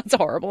though it sounds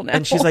horrible now.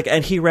 And she's like,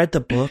 and he read the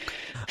book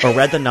or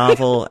read the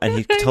novel, and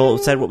he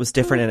said what was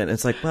different in it. And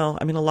it's like, well,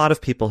 I mean, a lot of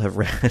people have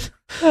read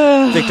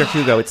Victor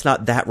Hugo. It's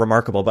not that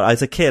remarkable, but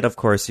as a kid, of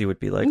course, you would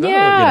be like,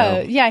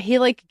 yeah, he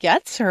like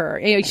gets her.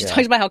 You know, she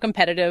talks about how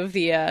competitive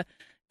the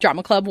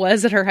drama club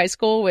was at her high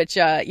school, which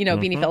you know,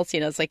 Beanie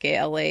Feldstein is like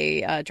a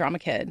LA drama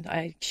kid.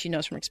 She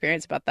knows from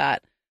experience about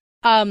that.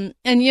 And,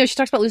 you know, she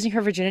talks about losing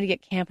her virginity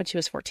at camp when she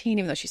was 14,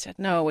 even though she said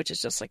no, which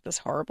is just like this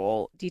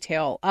horrible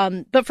detail.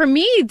 But for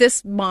me,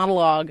 this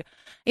monologue,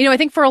 you know, I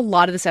think for a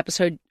lot of this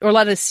episode or a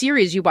lot of the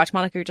series you watch,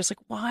 Monica, you're just like,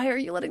 why are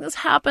you letting this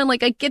happen?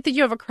 Like, I get that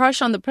you have a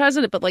crush on the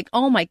president, but like,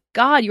 oh my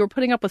God, you were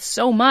putting up with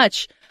so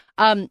much.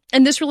 And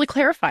this really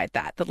clarified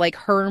that like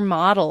her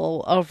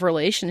model of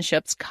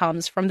relationships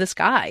comes from this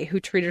guy who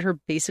treated her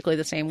basically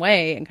the same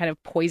way and kind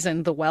of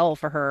poisoned the well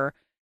for her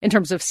in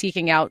terms of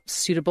seeking out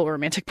suitable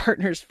romantic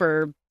partners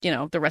for, you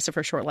know, the rest of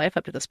her short life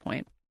up to this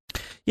point.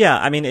 Yeah,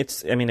 I mean,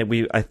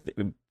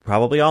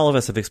 probably all of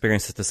us have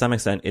experienced it to some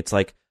extent. It's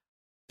like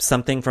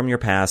something from your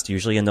past,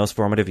 usually in those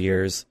formative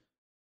years,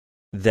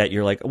 that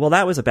you're like, well,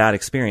 that was a bad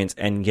experience,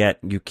 and yet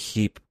you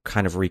keep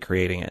kind of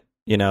recreating it,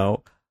 you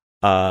know?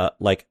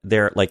 Like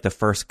the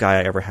first guy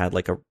I ever had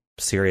like a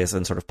serious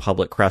and sort of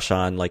public crush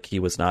on, like he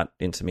was not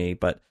into me,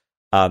 but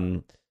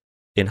in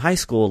high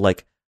school,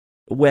 like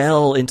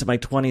well into my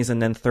 20s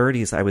and then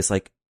 30s, I was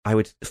like, I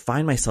would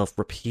find myself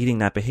repeating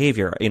that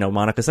behavior. You know,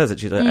 Monica says it.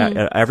 She's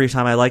every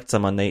time I liked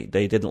someone, they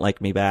didn't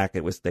like me back.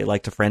 It was they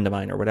liked a friend of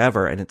mine or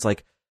whatever. And it's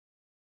like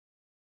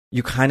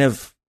you kind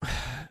of,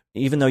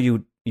 even though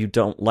you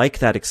don't like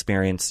that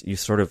experience, you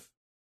sort of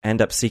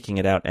end up seeking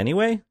it out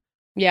anyway.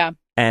 Yeah.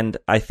 And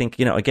I think,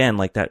 you know, again,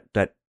 like that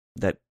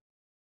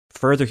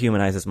further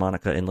humanizes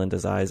Monica in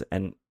Linda's eyes,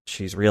 and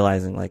she's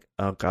realizing like,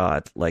 oh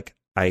God, like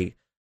I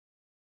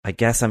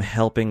guess I'm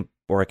helping,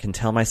 or I can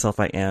tell myself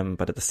I am,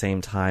 but at the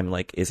same time,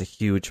 like, is a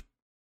huge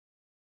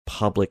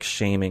public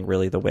shaming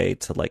really the way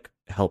to like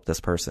help this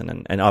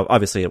person? And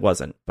obviously it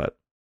wasn't, but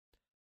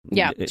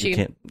yeah,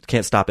 you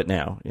can't stop it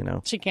now, you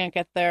know. She can't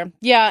get there.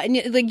 Yeah,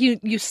 and like you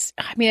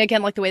I mean,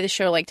 again, like the way the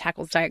show like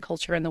tackles diet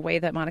culture and the way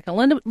that Monica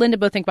and Linda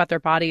both think about their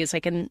bodies,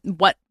 like, and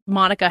what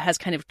Monica has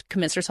kind of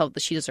convinced herself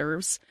that she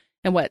deserves,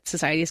 and what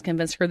society has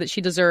convinced her that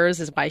she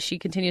deserves, is why she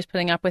continues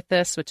putting up with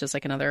this, which is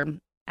like another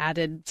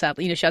added,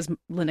 sadly, you know, she has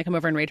Linda come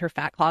over and raid her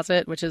fat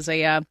closet, which is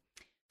a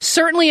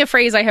certainly a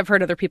phrase I have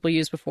heard other people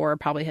use before,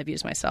 probably have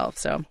used myself.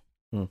 So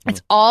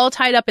it's all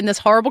tied up in this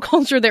horrible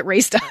culture that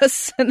raised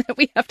us and that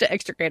we have to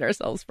extricate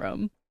ourselves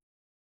from.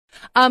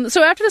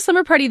 So after the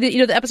slumber party,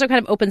 the episode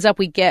kind of opens up.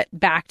 We get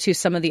back to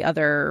some of the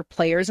other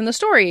players in the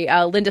story.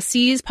 Linda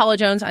sees Paula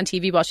Jones on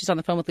TV while she's on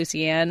the phone with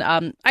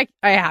Lucianne. I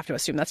have to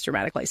assume that's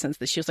dramatic license,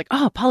 that she was like,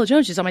 oh, Paula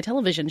Jones, she's on my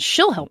television,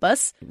 she'll help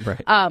us.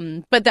 Right.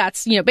 But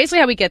that's, basically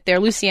how we get there.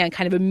 Lucianne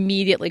kind of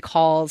immediately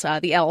calls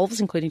the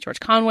elves, including George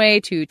Conway,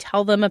 to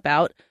tell them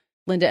about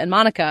Linda and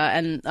Monica.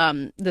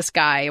 And this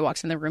guy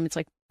walks in the room. It's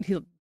like, he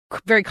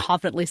very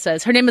confidently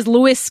says, her name is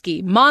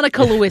Lewinsky,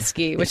 Monica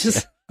Lewinsky, which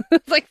is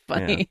like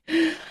funny.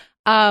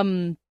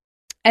 Yeah.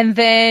 And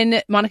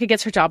then Monica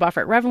gets her job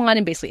offer at Revlon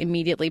and basically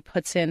immediately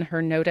puts in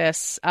her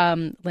notice.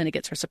 Linda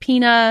gets her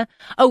subpoena.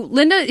 Oh,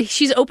 Linda,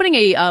 she's opening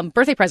a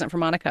birthday present for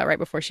Monica right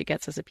before she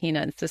gets a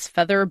subpoena. It's this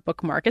feather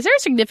bookmark. Is there a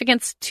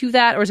significance to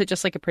that, or is it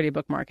just like a pretty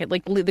bookmark?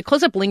 Like the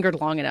close-up lingered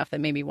long enough that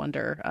made me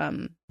wonder.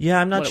 Yeah,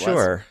 I'm not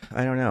sure.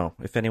 I don't know.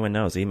 If anyone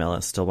knows, email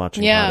us,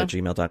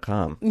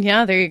 stillwatchingpod@gmail.com.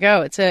 Yeah, there you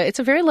go. It's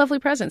a very lovely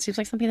present. Seems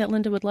like something that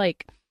Linda would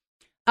like.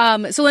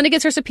 So Linda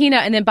gets her subpoena,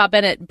 and then Bob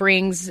Bennett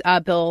brings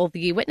Bill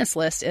the witness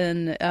list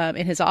in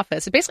his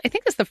office. Basically, I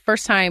think this is the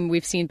first time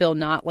we've seen Bill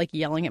not like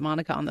yelling at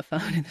Monica on the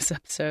phone in this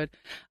episode.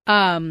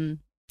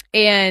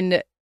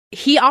 And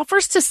he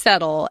offers to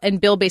settle, and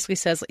Bill basically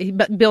says,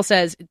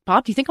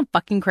 Bob, do you think I'm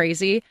fucking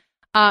crazy?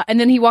 And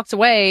then he walks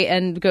away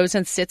and goes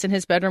and sits in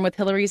his bedroom with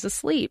Hillary's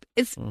asleep.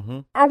 It's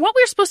or what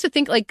we're supposed to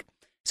think, like,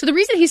 so the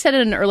reason he said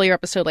in an earlier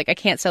episode, like, I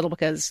can't settle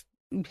because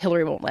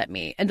Hillary won't let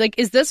me. And like,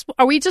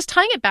 are we just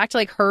tying it back to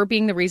like her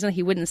being the reason that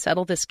he wouldn't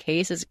settle this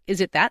case? Is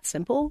it that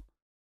simple?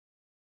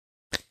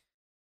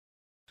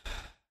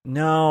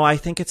 No, I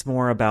think it's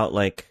more about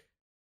like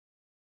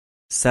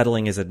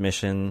settling his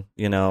admission,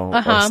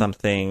 or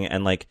something.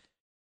 And like,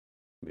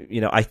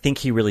 I think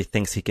he really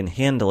thinks he can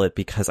handle it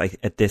because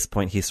at this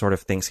point he sort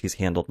of thinks he's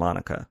handled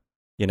Monica,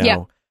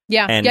 Yeah.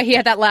 Yeah, he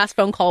had that last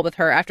phone call with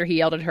her after he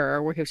yelled at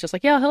her where he was just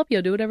like, yeah, I'll help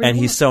you, do whatever you want.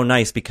 And he's so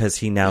nice because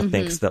he now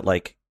thinks that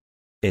like,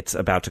 it's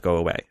about to go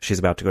away. She's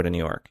about to go to New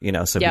York,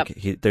 so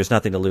there's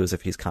nothing to lose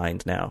if he's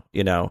kind now,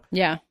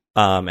 Yeah.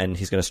 And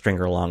he's going to string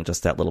her along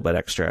just that little bit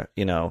extra,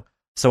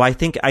 So I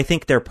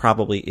think there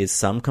probably is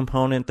some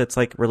component that's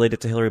like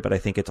related to Hillary, but I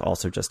think it's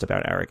also just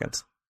about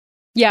arrogance.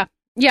 Yeah.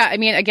 Yeah. I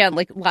mean, again,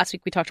 like last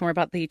week we talked more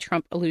about the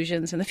Trump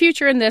illusions in the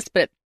future in this,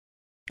 but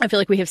I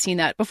feel like we have seen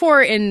that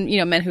before in,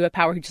 men who have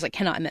power who just like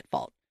cannot admit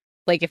fault.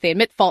 Like if they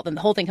admit fault, then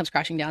the whole thing comes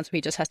crashing down. So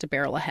he just has to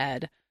barrel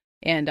ahead.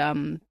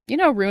 And,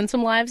 ruin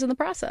some lives in the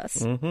process.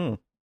 Mm-hmm.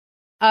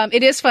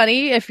 It is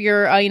funny if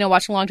you're,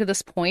 watching along to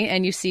this point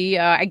and you see,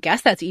 I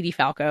guess that's Edie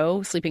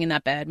Falco sleeping in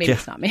that bed. Maybe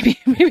it's not. Maybe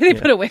they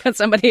put a wig on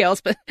somebody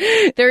else. But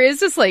there is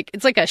this, like,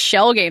 it's like a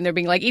shell game. They're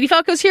being like, Edie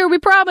Falco's here, we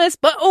promise.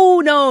 But,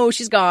 oh, no,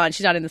 she's gone.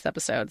 She's not in this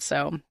episode.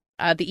 So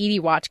the Edie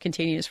watch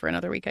continues for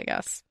another week, I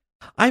guess.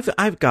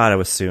 I've got to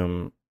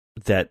assume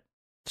that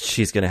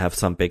she's going to have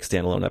some big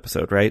standalone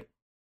episode, right?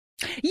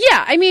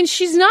 Yeah, I mean,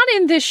 she's not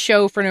in this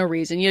show for no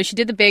reason. You know, she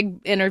did the big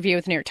interview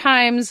with the New York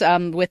Times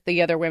with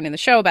the other women in the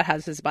show about how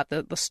this is about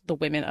the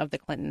women of the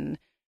Clinton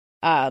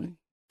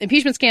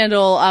impeachment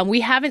scandal.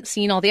 We haven't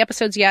seen all the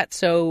episodes yet,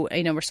 so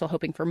you know we're still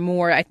hoping for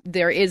more. I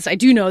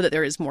do know that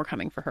there is more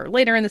coming for her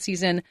later in the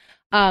season.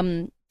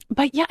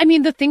 But yeah, I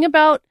mean, the thing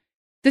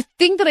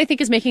that I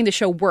think is making the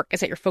show work is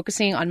that you're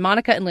focusing on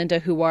Monica and Linda,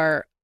 who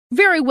are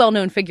very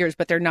well-known figures,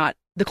 but they're not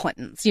the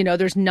Clintons. You know,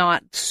 there's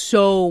not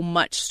so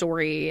much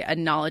story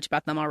and knowledge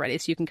about them already,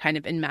 so you can kind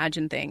of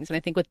imagine things. And I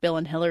think with Bill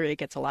and Hillary, it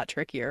gets a lot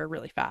trickier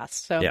really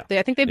fast. So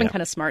I think they've been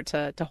kind of smart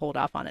to hold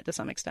off on it to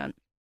some extent.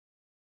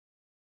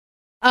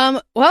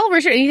 Well,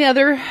 Richard, any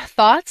other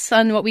thoughts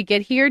on what we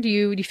get here? Do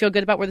you feel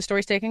good about where the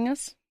story's taking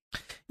us?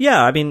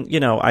 Yeah, I mean,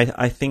 you know,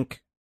 I think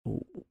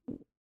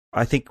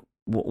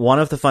one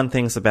of the fun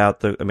things about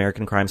the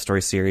American Crime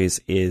Story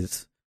series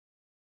is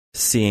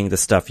seeing the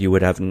stuff you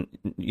would have,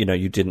 you know,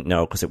 you didn't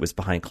know because it was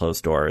behind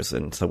closed doors.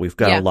 And so we've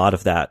got a lot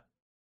of that,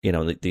 you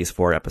know, these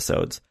 4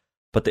 episodes.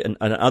 But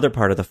another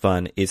part of the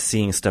fun is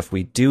seeing stuff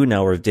we do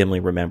know or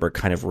dimly remember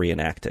kind of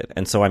reenacted.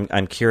 And so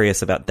I'm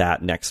curious about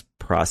that next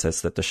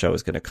process that the show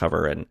is going to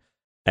cover.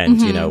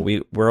 And you know,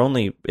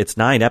 it's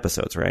 9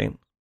 episodes, right?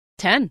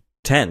 10.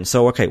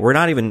 So, okay, we're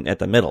not even at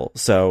the middle.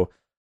 So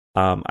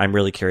I'm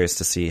really curious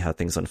to see how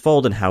things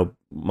unfold and how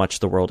much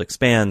the world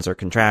expands or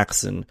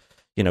contracts, and,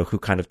 you know, who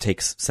kind of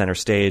takes center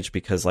stage,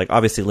 because like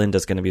obviously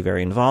Linda's going to be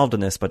very involved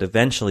in this, but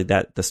eventually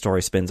the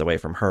story spins away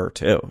from her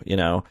too, you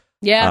know?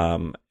 Yeah.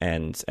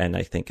 And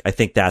I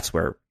think that's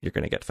where you're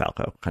going to get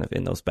Falco kind of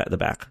in the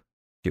back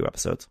few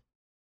episodes.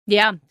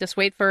 Yeah, just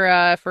wait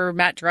for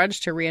Matt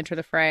Drudge to re-enter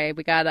the fray.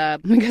 We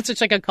got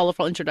such like a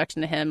colorful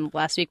introduction to him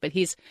last week, but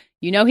he's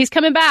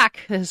coming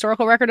back. The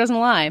historical record doesn't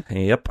lie.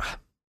 Yep.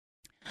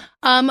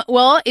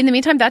 Well, in the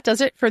meantime, that does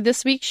it for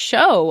this week's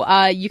show.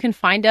 You can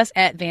find us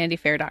at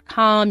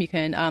VanityFair.com. You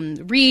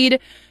can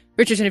read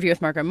Richard's interview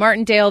with Margaret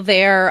Martindale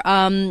there.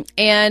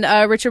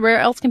 And Richard, where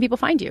else can people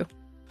find you?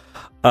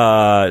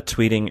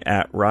 Tweeting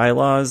at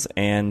Rylaws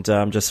and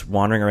just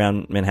wandering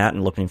around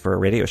Manhattan looking for a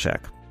Radio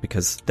Shack,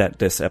 because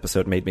this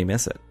episode made me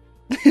miss it.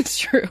 It's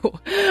true.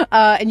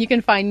 And you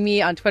can find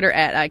me on Twitter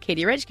at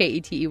Katie Rich,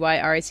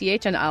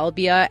 KETEYRICH, and I'll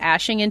be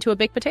ashing into a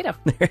baked potato.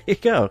 There you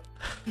go.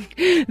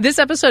 This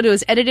episode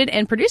was edited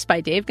and produced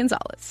by Dave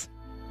Gonzalez.